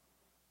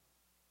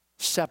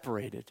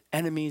 Separated,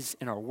 enemies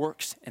in our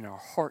works, in our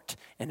heart,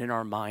 and in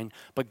our mind.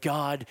 But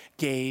God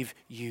gave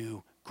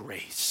you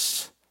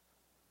grace.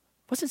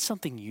 Wasn't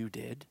something you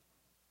did.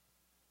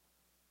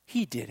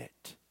 He did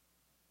it.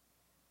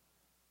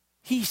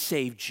 He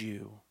saved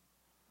you.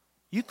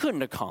 You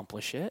couldn't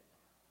accomplish it.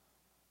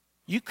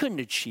 You couldn't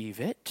achieve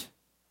it.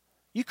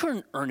 You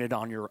couldn't earn it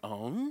on your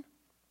own.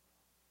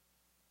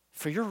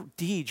 For your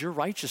deeds, your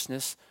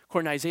righteousness,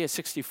 according to Isaiah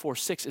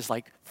 64:6, is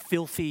like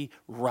filthy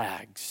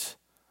rags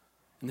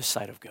in the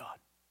sight of God.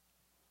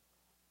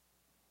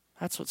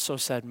 That's what's so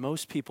sad.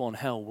 Most people in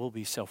hell will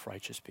be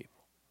self-righteous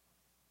people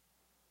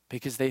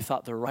because they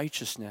thought their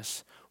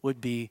righteousness would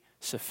be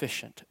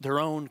sufficient. Their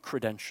own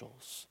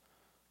credentials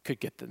could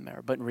get them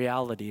there, but in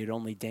reality, it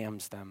only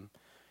damns them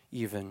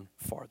even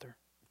farther.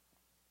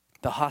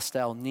 The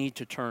hostile need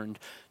to turn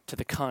to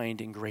the kind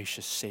and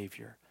gracious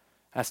Savior,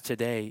 as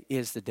today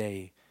is the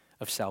day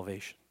of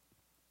salvation.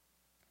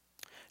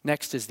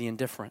 Next is the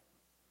indifferent.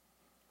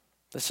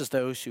 This is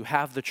those who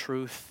have the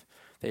truth,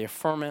 they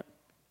affirm it,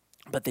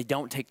 but they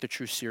don't take the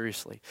truth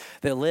seriously.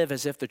 They live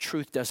as if the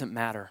truth doesn't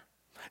matter.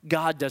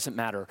 God doesn't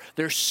matter.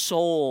 Their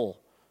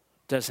soul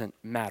doesn't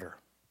matter.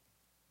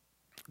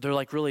 They're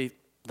like really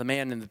the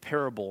man in the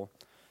parable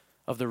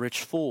of the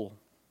rich fool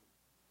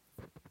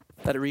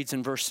that it reads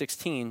in verse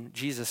 16.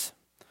 Jesus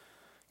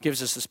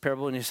gives us this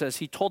parable and he says,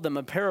 he told them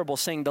a parable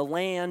saying, the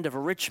land of a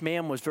rich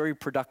man was very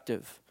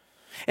productive.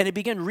 And he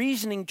began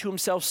reasoning to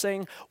himself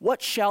saying,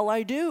 what shall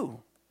I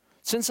do,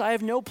 since I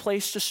have no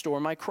place to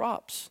store my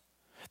crops?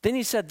 Then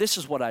he said, this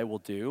is what I will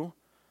do.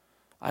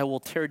 I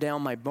will tear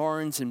down my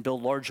barns and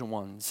build larger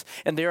ones,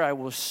 and there I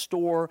will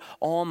store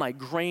all my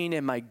grain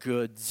and my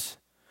goods.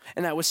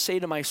 And I will say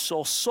to my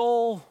soul,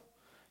 soul,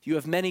 you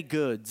have many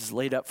goods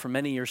laid up for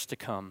many years to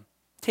come.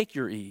 Take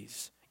your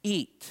ease,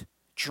 eat,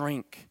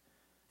 drink,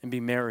 and be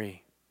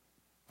merry.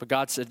 But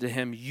God said to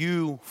him,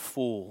 you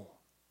fool,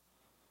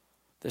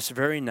 this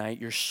very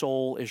night your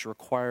soul is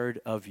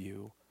required of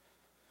you.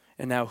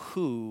 And now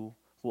who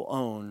will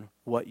own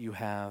what you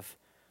have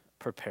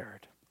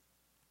prepared?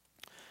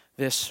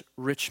 This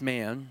rich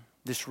man,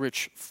 this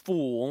rich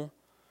fool,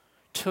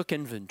 took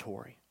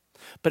inventory.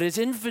 But his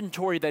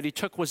inventory that he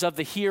took was of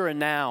the here and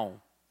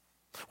now,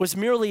 was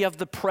merely of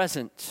the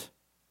present.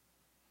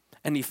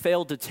 And he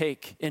failed to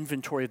take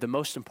inventory of the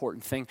most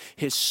important thing,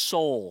 his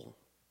soul,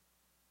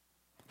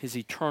 his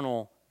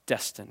eternal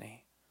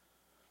destiny.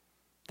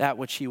 That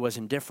which he was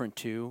indifferent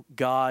to,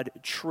 God,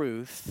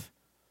 truth,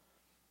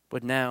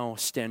 would now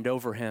stand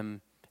over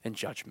him in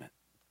judgment.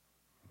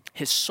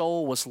 His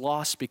soul was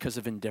lost because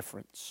of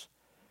indifference,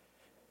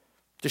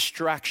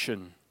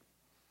 distraction,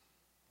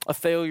 a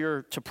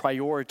failure to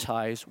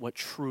prioritize what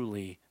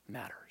truly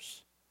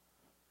matters.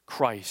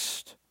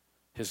 Christ,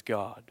 his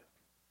God.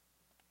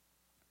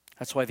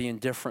 That's why the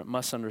indifferent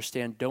must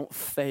understand, don't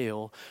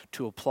fail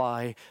to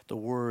apply the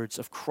words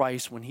of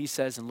Christ when he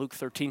says in Luke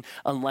 13,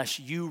 unless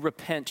you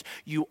repent,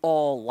 you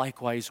all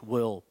likewise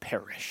will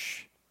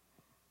perish.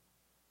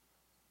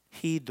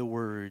 Heed the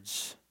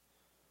words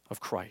of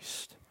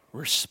Christ.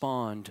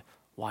 Respond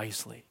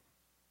wisely.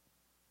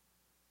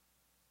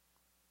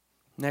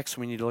 Next,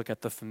 we need to look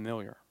at the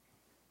familiar.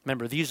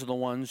 Remember, these are the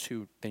ones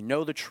who, they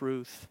know the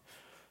truth,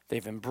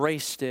 they've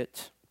embraced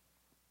it,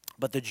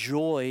 but the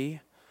joy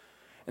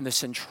and the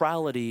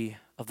centrality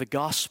of the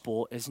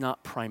gospel is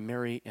not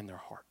primary in their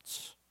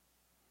hearts.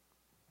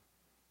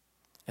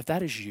 If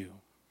that is you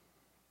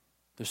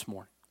this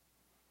morning,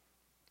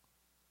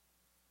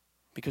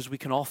 because we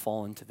can all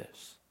fall into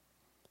this,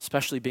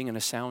 especially being in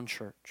a sound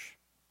church,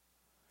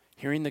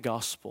 hearing the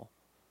gospel,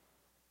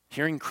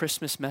 hearing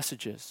Christmas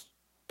messages,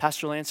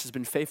 Pastor Lance has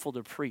been faithful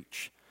to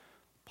preach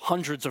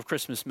hundreds of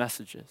Christmas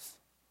messages.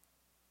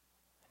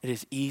 It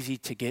is easy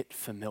to get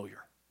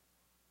familiar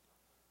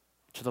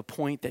to the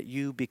point that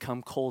you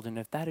become cold. And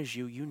if that is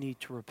you, you need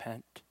to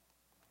repent.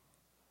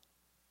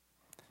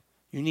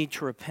 You need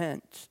to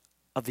repent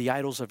of the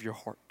idols of your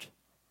heart.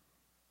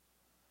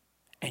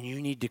 And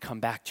you need to come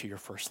back to your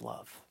first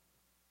love.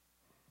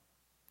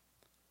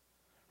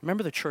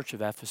 Remember the church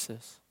of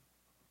Ephesus?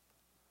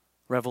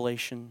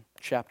 Revelation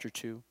chapter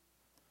 2,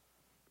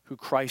 who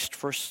Christ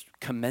first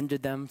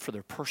commended them for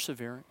their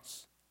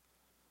perseverance,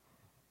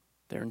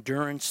 their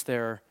endurance,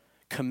 their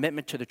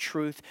commitment to the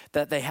truth,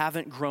 that they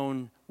haven't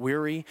grown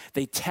weary.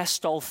 They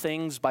test all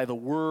things by the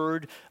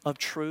word of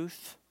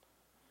truth,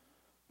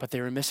 but they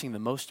were missing the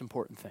most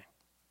important thing.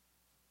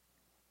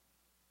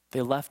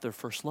 They left their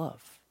first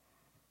love,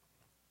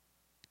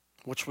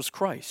 which was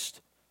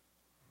Christ.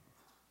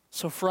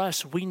 So for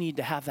us, we need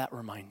to have that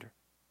reminder.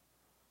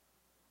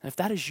 And if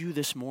that is you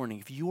this morning,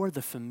 if you are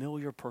the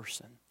familiar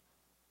person,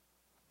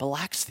 but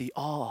lacks the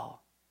awe,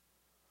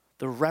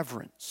 the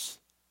reverence,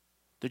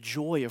 the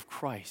joy of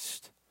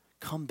Christ,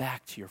 come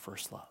back to your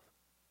first love.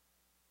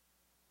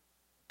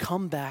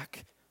 Come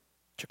back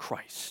to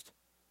Christ.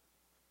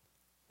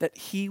 That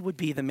He would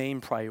be the main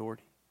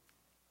priority.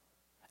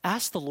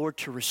 Ask the Lord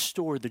to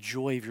restore the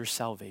joy of your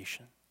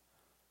salvation.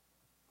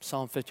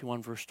 Psalm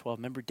 51 verse 12.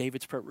 Remember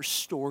David's prayer,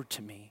 restore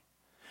to me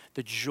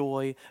the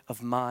joy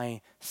of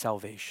my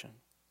salvation.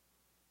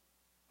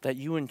 That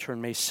you in turn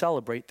may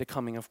celebrate the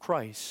coming of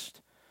Christ,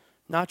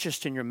 not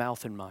just in your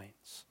mouth and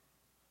minds,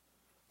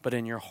 but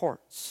in your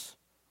hearts.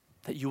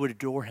 That you would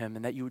adore Him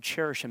and that you would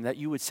cherish Him, that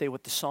you would say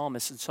what the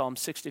psalmist in Psalm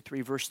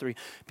 63 verse 3,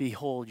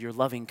 behold, your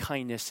loving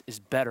kindness is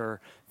better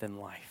than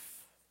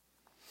life.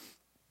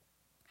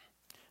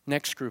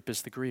 Next group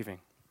is the grieving.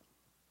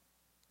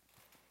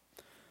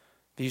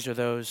 These are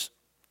those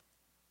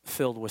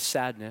filled with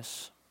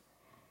sadness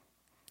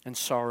and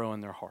sorrow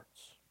in their hearts.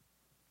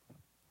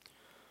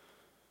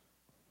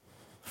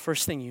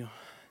 First thing you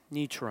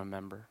need to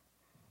remember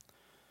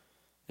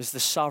is the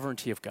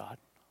sovereignty of God.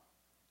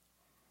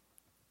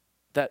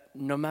 That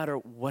no matter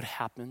what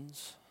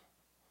happens,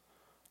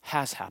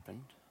 has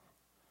happened,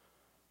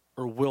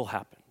 or will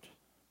happen,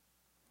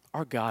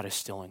 our God is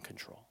still in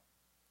control.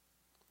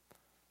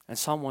 And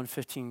Psalm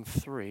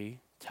 115:3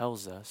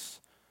 tells us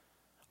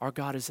our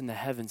God is in the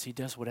heavens. He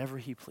does whatever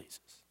He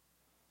pleases.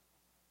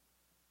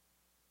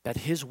 That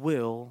His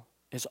will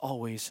is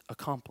always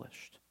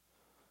accomplished.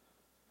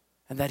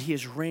 And that He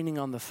is reigning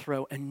on the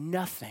throne, and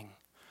nothing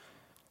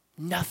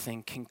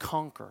can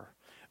conquer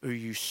or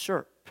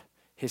usurp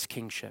His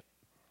kingship.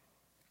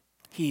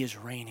 He is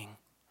reigning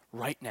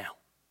right now.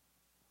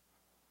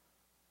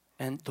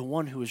 And the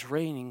one who is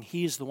reigning,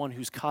 He is the one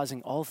who's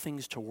causing all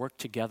things to work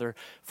together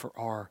for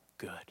our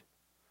good,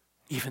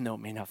 even though it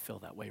may not feel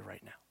that way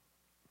right now.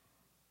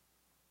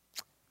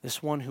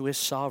 This one who is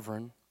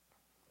sovereign,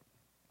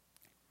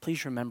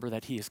 please remember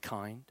that He is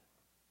kind.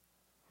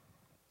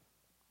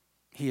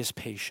 He is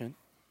patient.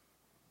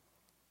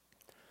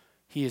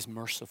 He is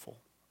merciful.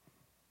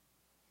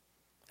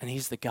 And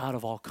He's the God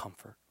of all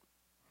comfort.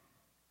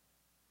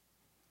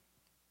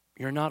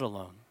 You're not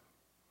alone.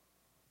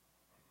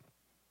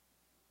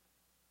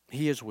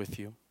 He is with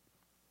you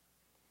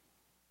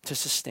to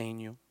sustain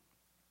you.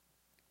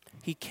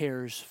 He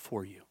cares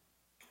for you.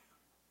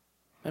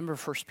 Remember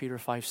 1 Peter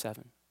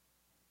 5:7.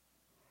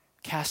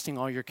 Casting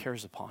all your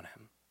cares upon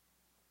Him,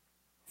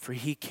 for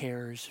He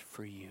cares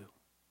for you.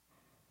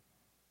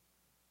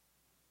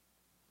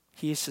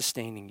 He is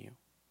sustaining you.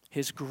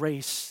 His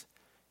grace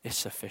is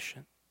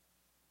sufficient.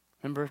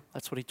 Remember,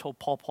 that's what He told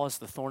Paul. Paul is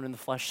the thorn in the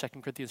flesh,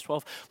 2 Corinthians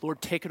 12.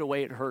 Lord, take it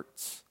away, it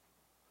hurts.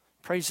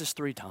 Praise this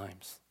 3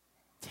 times.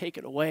 Take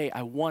it away,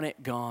 I want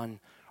it gone.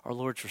 Our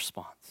Lord's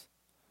response,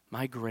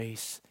 my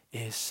grace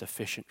is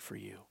sufficient for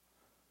you.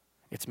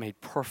 It's made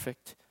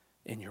perfect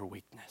in your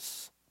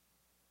weakness.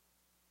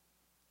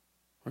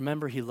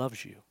 Remember, He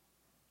loves you.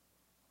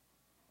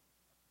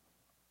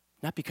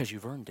 Not because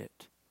you've earned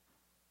it.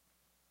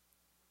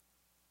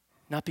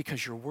 Not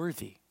because you're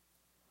worthy.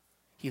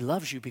 He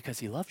loves you because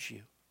He loves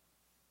you.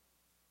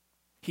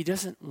 He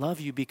doesn't love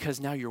you because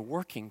now you're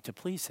working to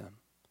please Him.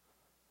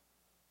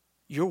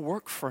 Your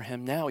work for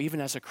Him now, even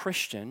as a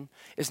Christian,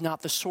 is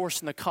not the source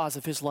and the cause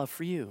of His love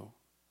for you.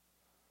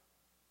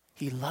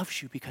 He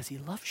loves you because He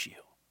loves you.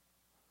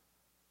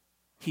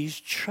 He's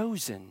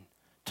chosen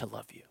to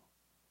love you.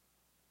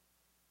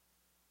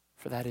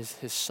 For that is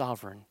His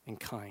sovereign and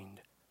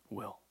kind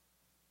will.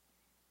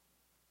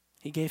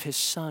 He gave His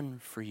Son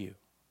for you.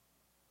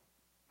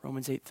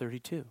 Romans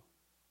 8:32.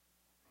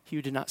 He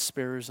who did not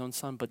spare His own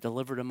Son, but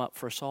delivered Him up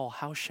for us all,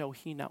 how shall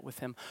He not with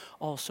Him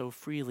also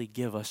freely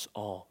give us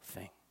all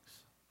things?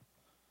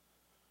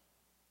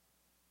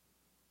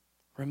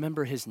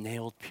 Remember His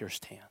nailed,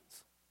 pierced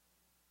hands.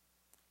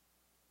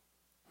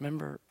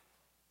 Remember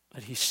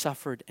that He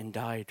suffered and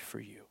died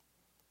for you.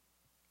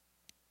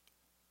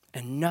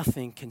 And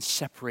nothing can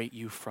separate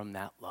you from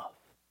that love.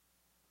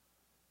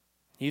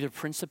 Neither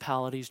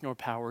principalities nor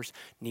powers,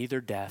 neither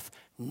death,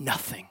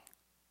 nothing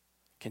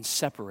can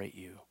separate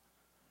you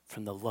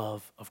from the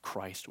love of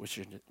Christ, which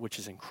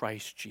is in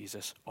Christ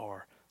Jesus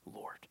our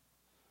Lord.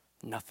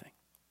 Nothing.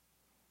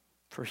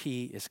 For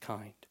he is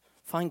kind.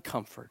 Find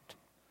comfort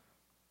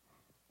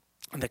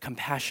in the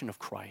compassion of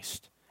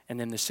Christ and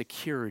in the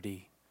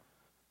security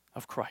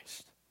of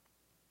Christ.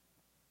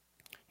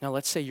 Now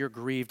let's say you're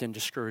grieved and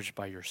discouraged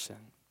by your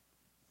sin.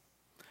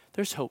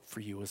 There's hope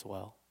for you as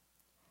well.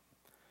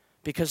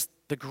 Because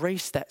the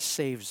grace that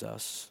saves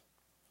us,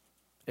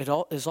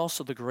 is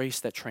also the grace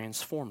that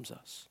transforms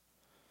us.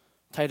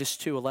 Titus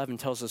 2:11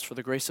 tells us, "For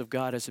the grace of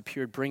God has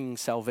appeared, bringing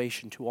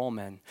salvation to all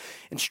men,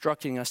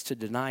 instructing us to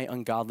deny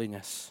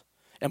ungodliness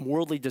and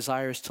worldly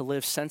desires, to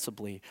live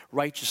sensibly,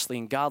 righteously,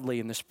 and godly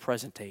in this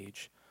present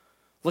age,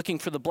 looking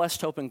for the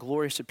blessed hope and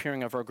glorious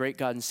appearing of our great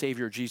God and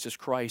Savior, Jesus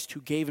Christ,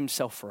 who gave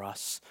himself for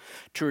us,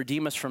 to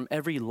redeem us from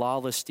every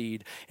lawless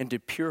deed and to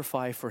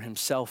purify for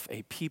himself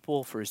a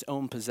people for his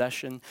own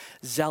possession,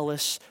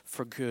 zealous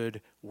for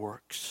good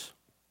works."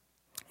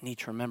 You need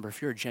to remember,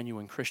 if you're a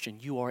genuine Christian,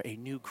 you are a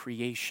new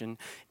creation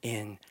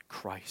in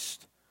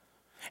Christ.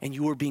 And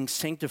you are being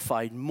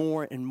sanctified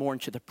more and more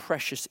into the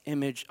precious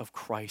image of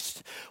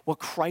Christ. What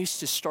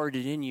Christ has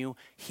started in you,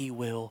 he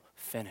will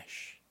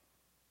finish.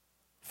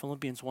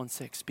 Philippians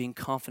 1:6, being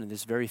confident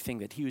this very thing,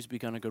 that he who's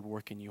begun a good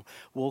work in you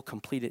will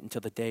complete it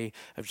until the day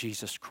of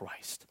Jesus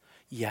Christ.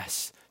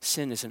 Yes,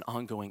 sin is an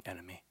ongoing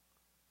enemy.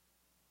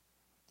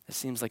 It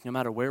seems like no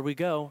matter where we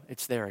go,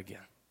 it's there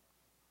again.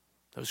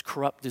 Those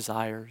corrupt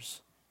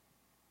desires,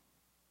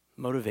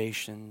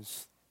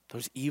 motivations,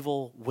 those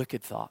evil,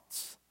 wicked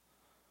thoughts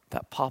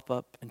that pop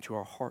up into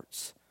our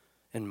hearts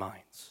and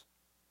minds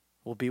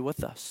will be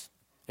with us.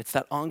 It's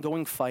that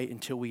ongoing fight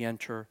until we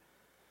enter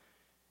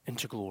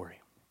into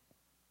glory.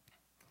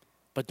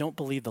 But don't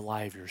believe the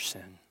lie of your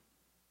sin,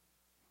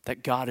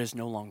 that God is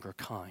no longer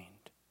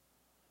kind,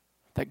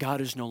 that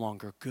God is no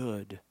longer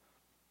good,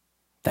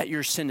 that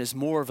your sin is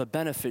more of a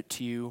benefit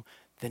to you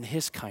than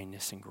his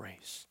kindness and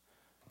grace.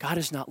 God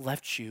has not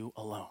left you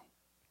alone.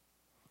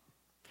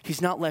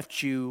 He's not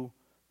left you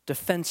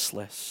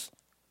defenseless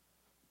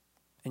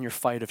in your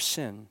fight of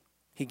sin.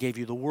 He gave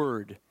you the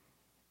word.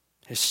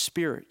 His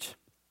Spirit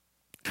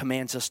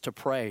commands us to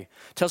pray.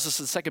 Tells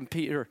us in 2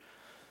 Peter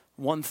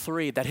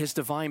 1:3 that his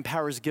divine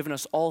power has given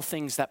us all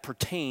things that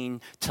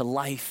pertain to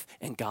life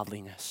and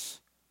godliness.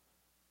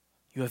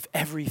 You have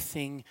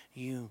everything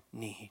you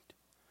need,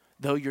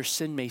 though your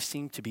sin may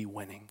seem to be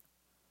winning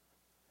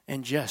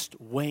and just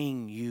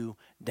weighing you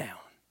down.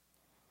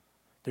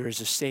 There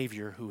is a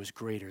Savior who is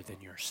greater than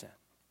your sin,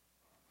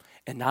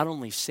 and not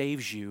only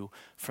saves you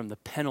from the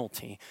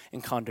penalty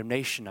and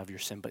condemnation of your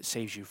sin, but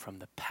saves you from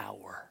the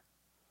power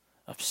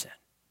of sin.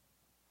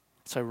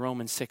 So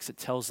Romans 6, it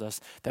tells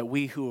us that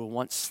we who were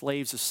once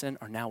slaves of sin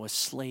are now a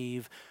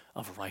slave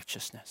of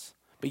righteousness.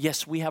 But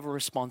yes, we have a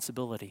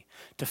responsibility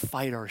to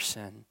fight our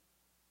sin,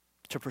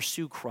 to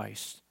pursue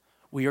Christ.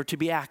 We are to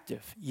be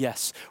active.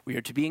 Yes, we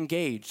are to be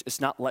engaged. It's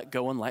not let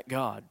go and let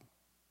God.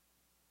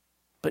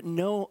 But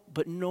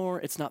nor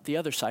it's not the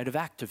other side of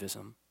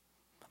activism,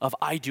 of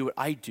I do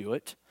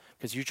it,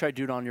 because you try to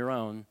do it on your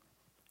own,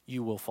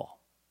 you will fall.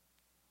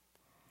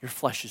 Your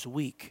flesh is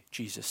weak,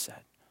 Jesus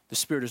said. The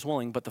spirit is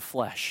willing, but the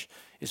flesh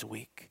is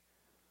weak.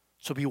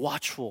 So be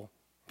watchful,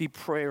 be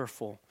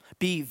prayerful,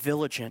 be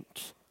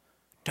vigilant.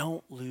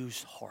 Don't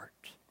lose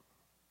heart.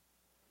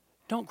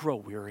 Don't grow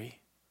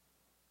weary.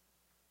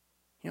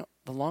 You know,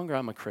 the longer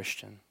I'm a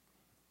Christian,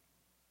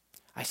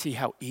 I see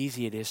how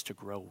easy it is to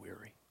grow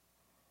weary.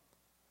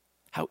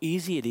 How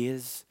easy it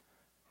is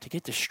to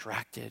get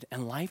distracted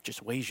and life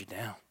just weighs you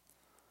down.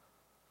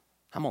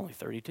 I'm only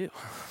 32.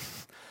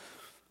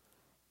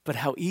 But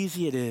how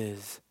easy it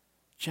is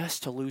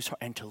just to lose heart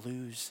and to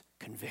lose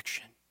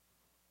conviction.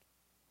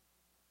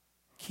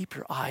 Keep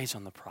your eyes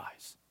on the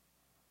prize.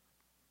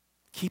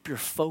 Keep your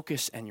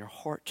focus and your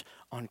heart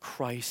on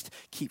Christ.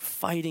 Keep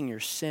fighting your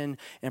sin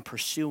and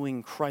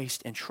pursuing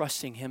Christ and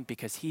trusting him,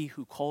 because he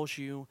who calls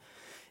you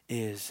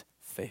is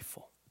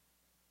faithful.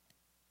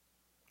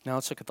 Now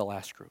let's look at the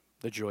last group,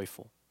 the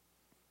joyful.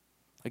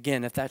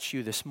 Again, if that's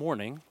you this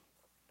morning,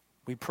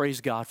 we praise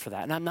God for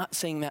that. And I'm not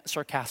saying that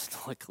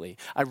sarcastically.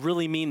 I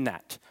really mean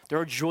that. There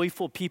are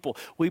joyful people.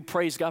 We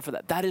praise God for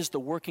that. That is the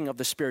working of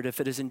the Spirit, if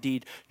it is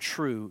indeed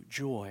true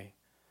joy.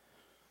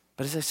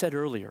 But as I said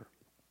earlier,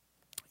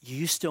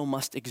 you still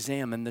must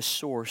examine the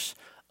source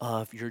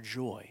of your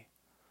joy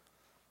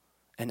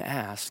and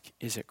ask,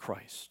 is it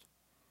Christ?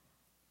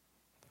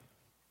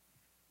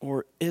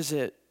 Or is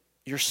it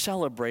you're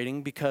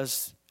celebrating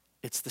because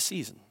it's the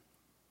season?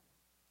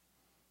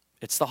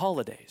 It's the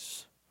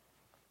holidays.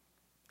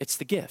 It's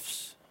the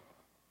gifts.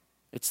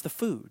 It's the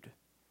food.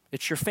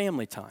 It's your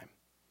family time.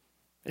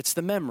 It's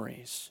the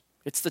memories.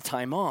 It's the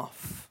time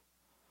off.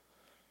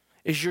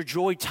 Is your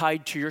joy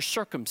tied to your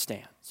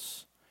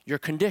circumstance, your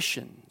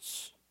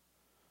conditions?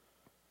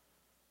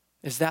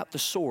 Is that the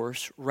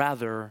source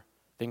rather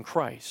than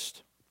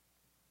Christ?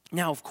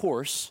 Now, of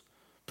course,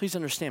 please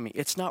understand me,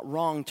 it's not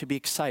wrong to be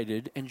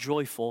excited and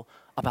joyful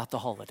about the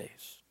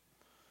holidays,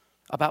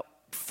 about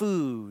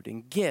food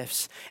and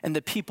gifts, and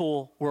the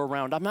people were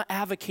around. I'm not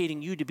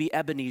advocating you to be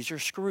Ebenezer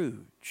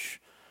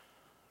Scrooge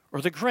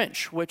or the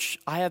Grinch, which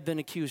I have been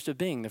accused of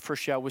being. The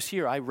first year I was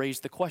here, I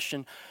raised the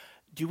question,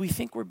 do we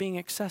think we're being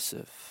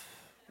excessive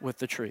with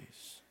the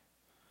trees?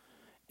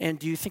 And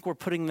do you think we're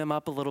putting them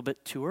up a little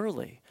bit too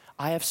early?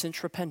 I have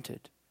since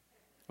repented,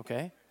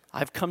 okay?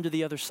 I've come to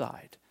the other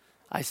side.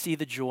 I see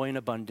the joy and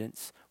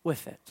abundance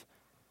with it.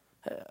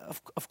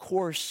 Of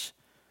course,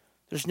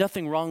 there's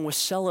nothing wrong with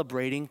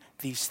celebrating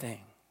these things.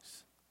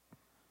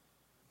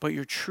 But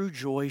your true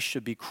joy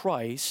should be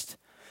Christ.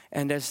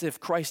 And as if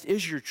Christ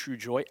is your true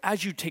joy,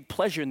 as you take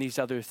pleasure in these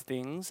other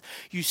things,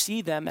 you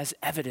see them as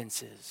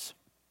evidences,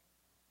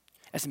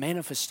 as a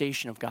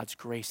manifestation of God's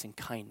grace and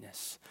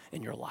kindness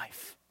in your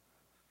life.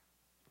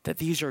 That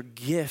these are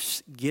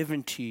gifts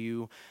given to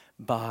you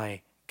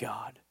by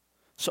God.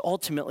 So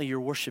ultimately, you're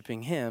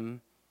worshiping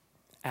Him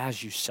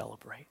as you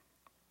celebrate.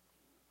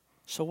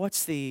 So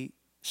what's the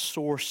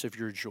source of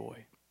your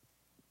joy?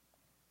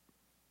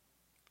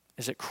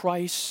 Is it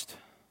Christ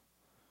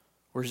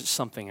or is it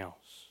something else?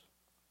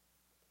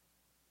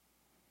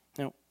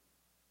 Now,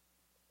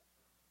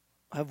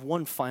 I have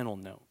one final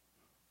note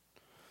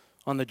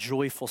on the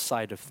joyful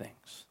side of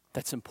things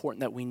that's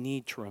important that we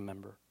need to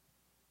remember.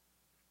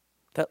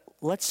 That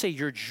let's say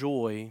your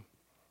joy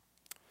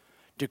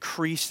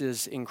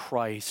decreases in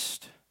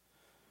Christ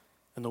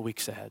in the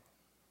weeks ahead.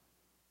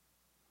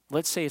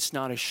 Let's say it's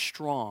not as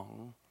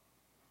strong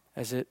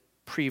as it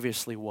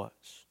previously was.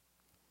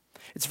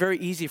 It's very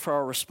easy for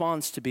our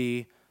response to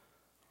be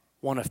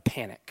one of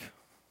panic,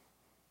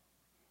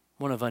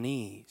 one of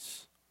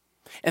unease.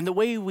 And the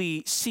way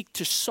we seek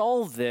to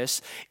solve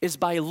this is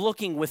by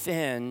looking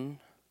within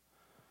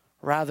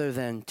rather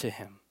than to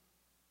Him.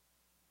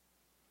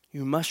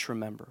 You must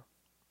remember,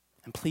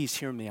 and please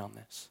hear me on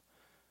this,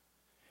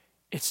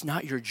 it's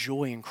not your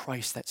joy in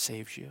Christ that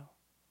saves you.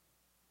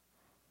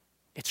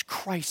 It's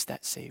Christ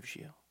that saves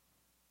you.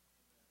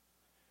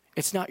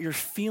 It's not your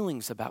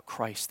feelings about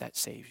Christ that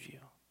saves you.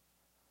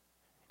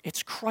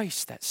 It's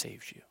Christ that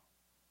saves you.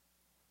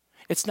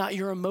 It's not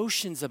your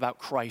emotions about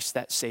Christ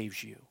that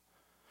saves you.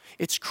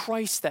 It's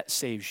Christ that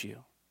saves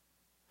you.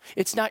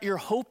 It's not your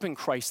hope in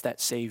Christ that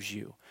saves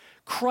you.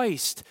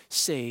 Christ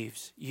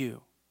saves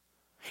you.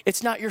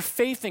 It's not your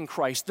faith in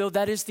Christ, though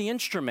that is the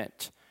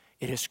instrument.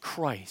 It is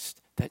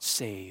Christ that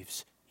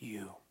saves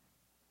you.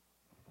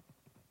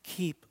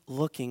 Keep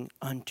looking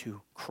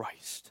unto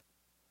Christ.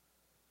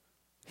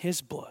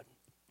 His blood,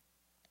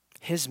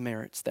 His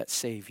merits that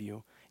save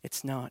you.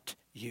 It's not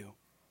you.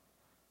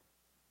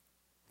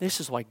 This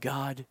is why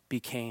God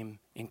became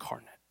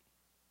incarnate.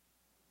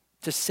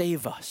 To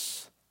save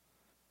us.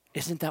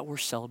 Isn't that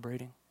worth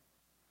celebrating?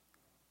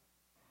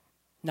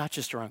 Not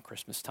just around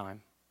Christmas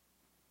time.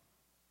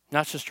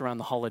 Not just around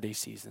the holiday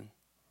season.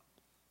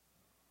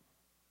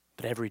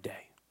 But every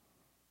day.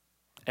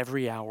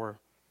 Every hour.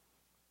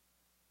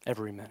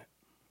 Every minute.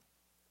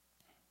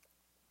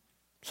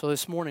 So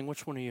this morning,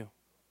 which one are you?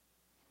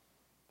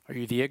 Are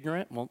you the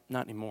ignorant? Well,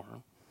 not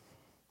anymore.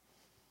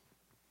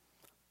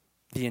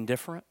 The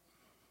indifferent?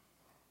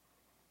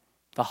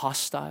 The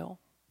hostile?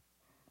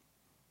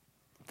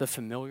 The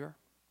familiar?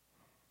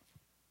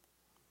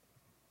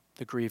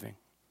 The grieving?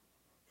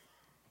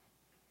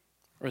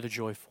 Or the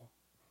joyful?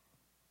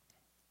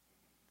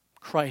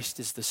 Christ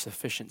is the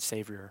sufficient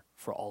Savior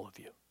for all of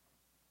you.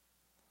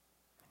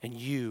 And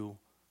you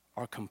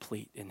are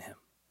complete in Him.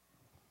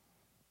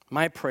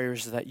 My prayer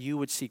is that you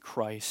would see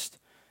Christ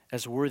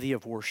as worthy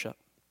of worship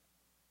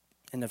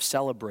and of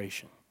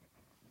celebration,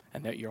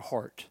 and that your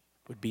heart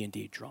would be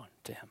indeed drawn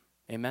to Him.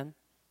 Amen?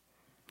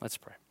 Let's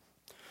pray.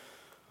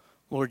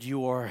 Lord,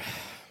 you are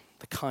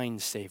the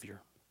kind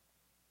Savior,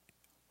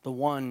 the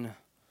one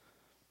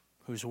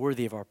who's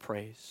worthy of our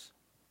praise.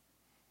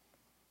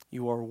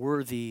 You are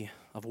worthy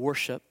of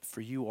worship,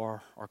 for you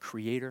are our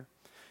Creator.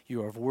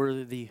 You are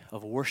worthy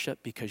of worship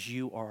because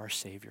you are our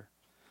Savior.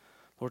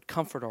 Lord,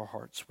 comfort our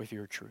hearts with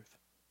your truth.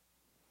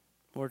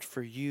 Lord,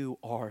 for you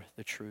are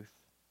the truth.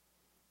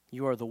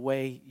 You are the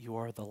way, you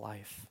are the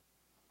life.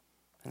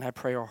 And I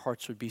pray our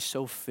hearts would be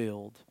so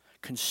filled,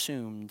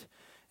 consumed,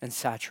 and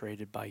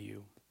saturated by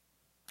you.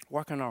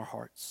 Work on our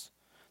hearts,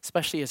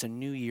 especially as a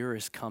new year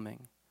is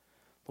coming.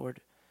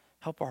 Lord,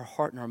 help our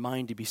heart and our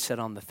mind to be set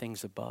on the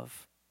things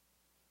above.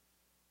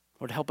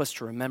 Lord, help us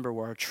to remember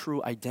where our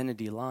true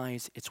identity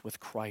lies. It's with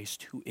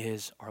Christ, who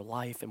is our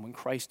life. And when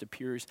Christ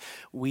appears,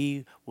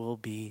 we will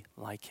be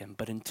like Him.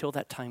 But until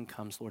that time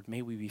comes, Lord,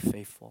 may we be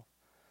faithful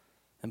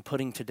in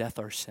putting to death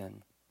our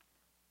sin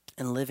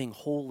and living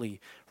holy,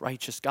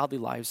 righteous, godly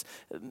lives,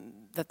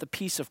 that the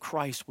peace of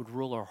Christ would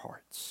rule our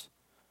hearts,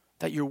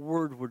 that your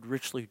word would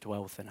richly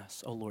dwell within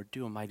us. Oh, Lord,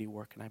 do a mighty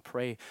work. And I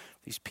pray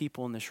these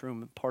people in this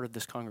room, part of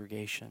this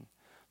congregation,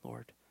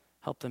 Lord,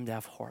 help them to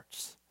have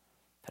hearts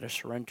that are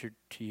surrendered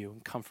to you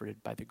and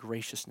comforted by the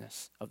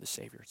graciousness of the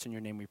Savior. It's in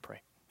your name we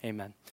pray. Amen.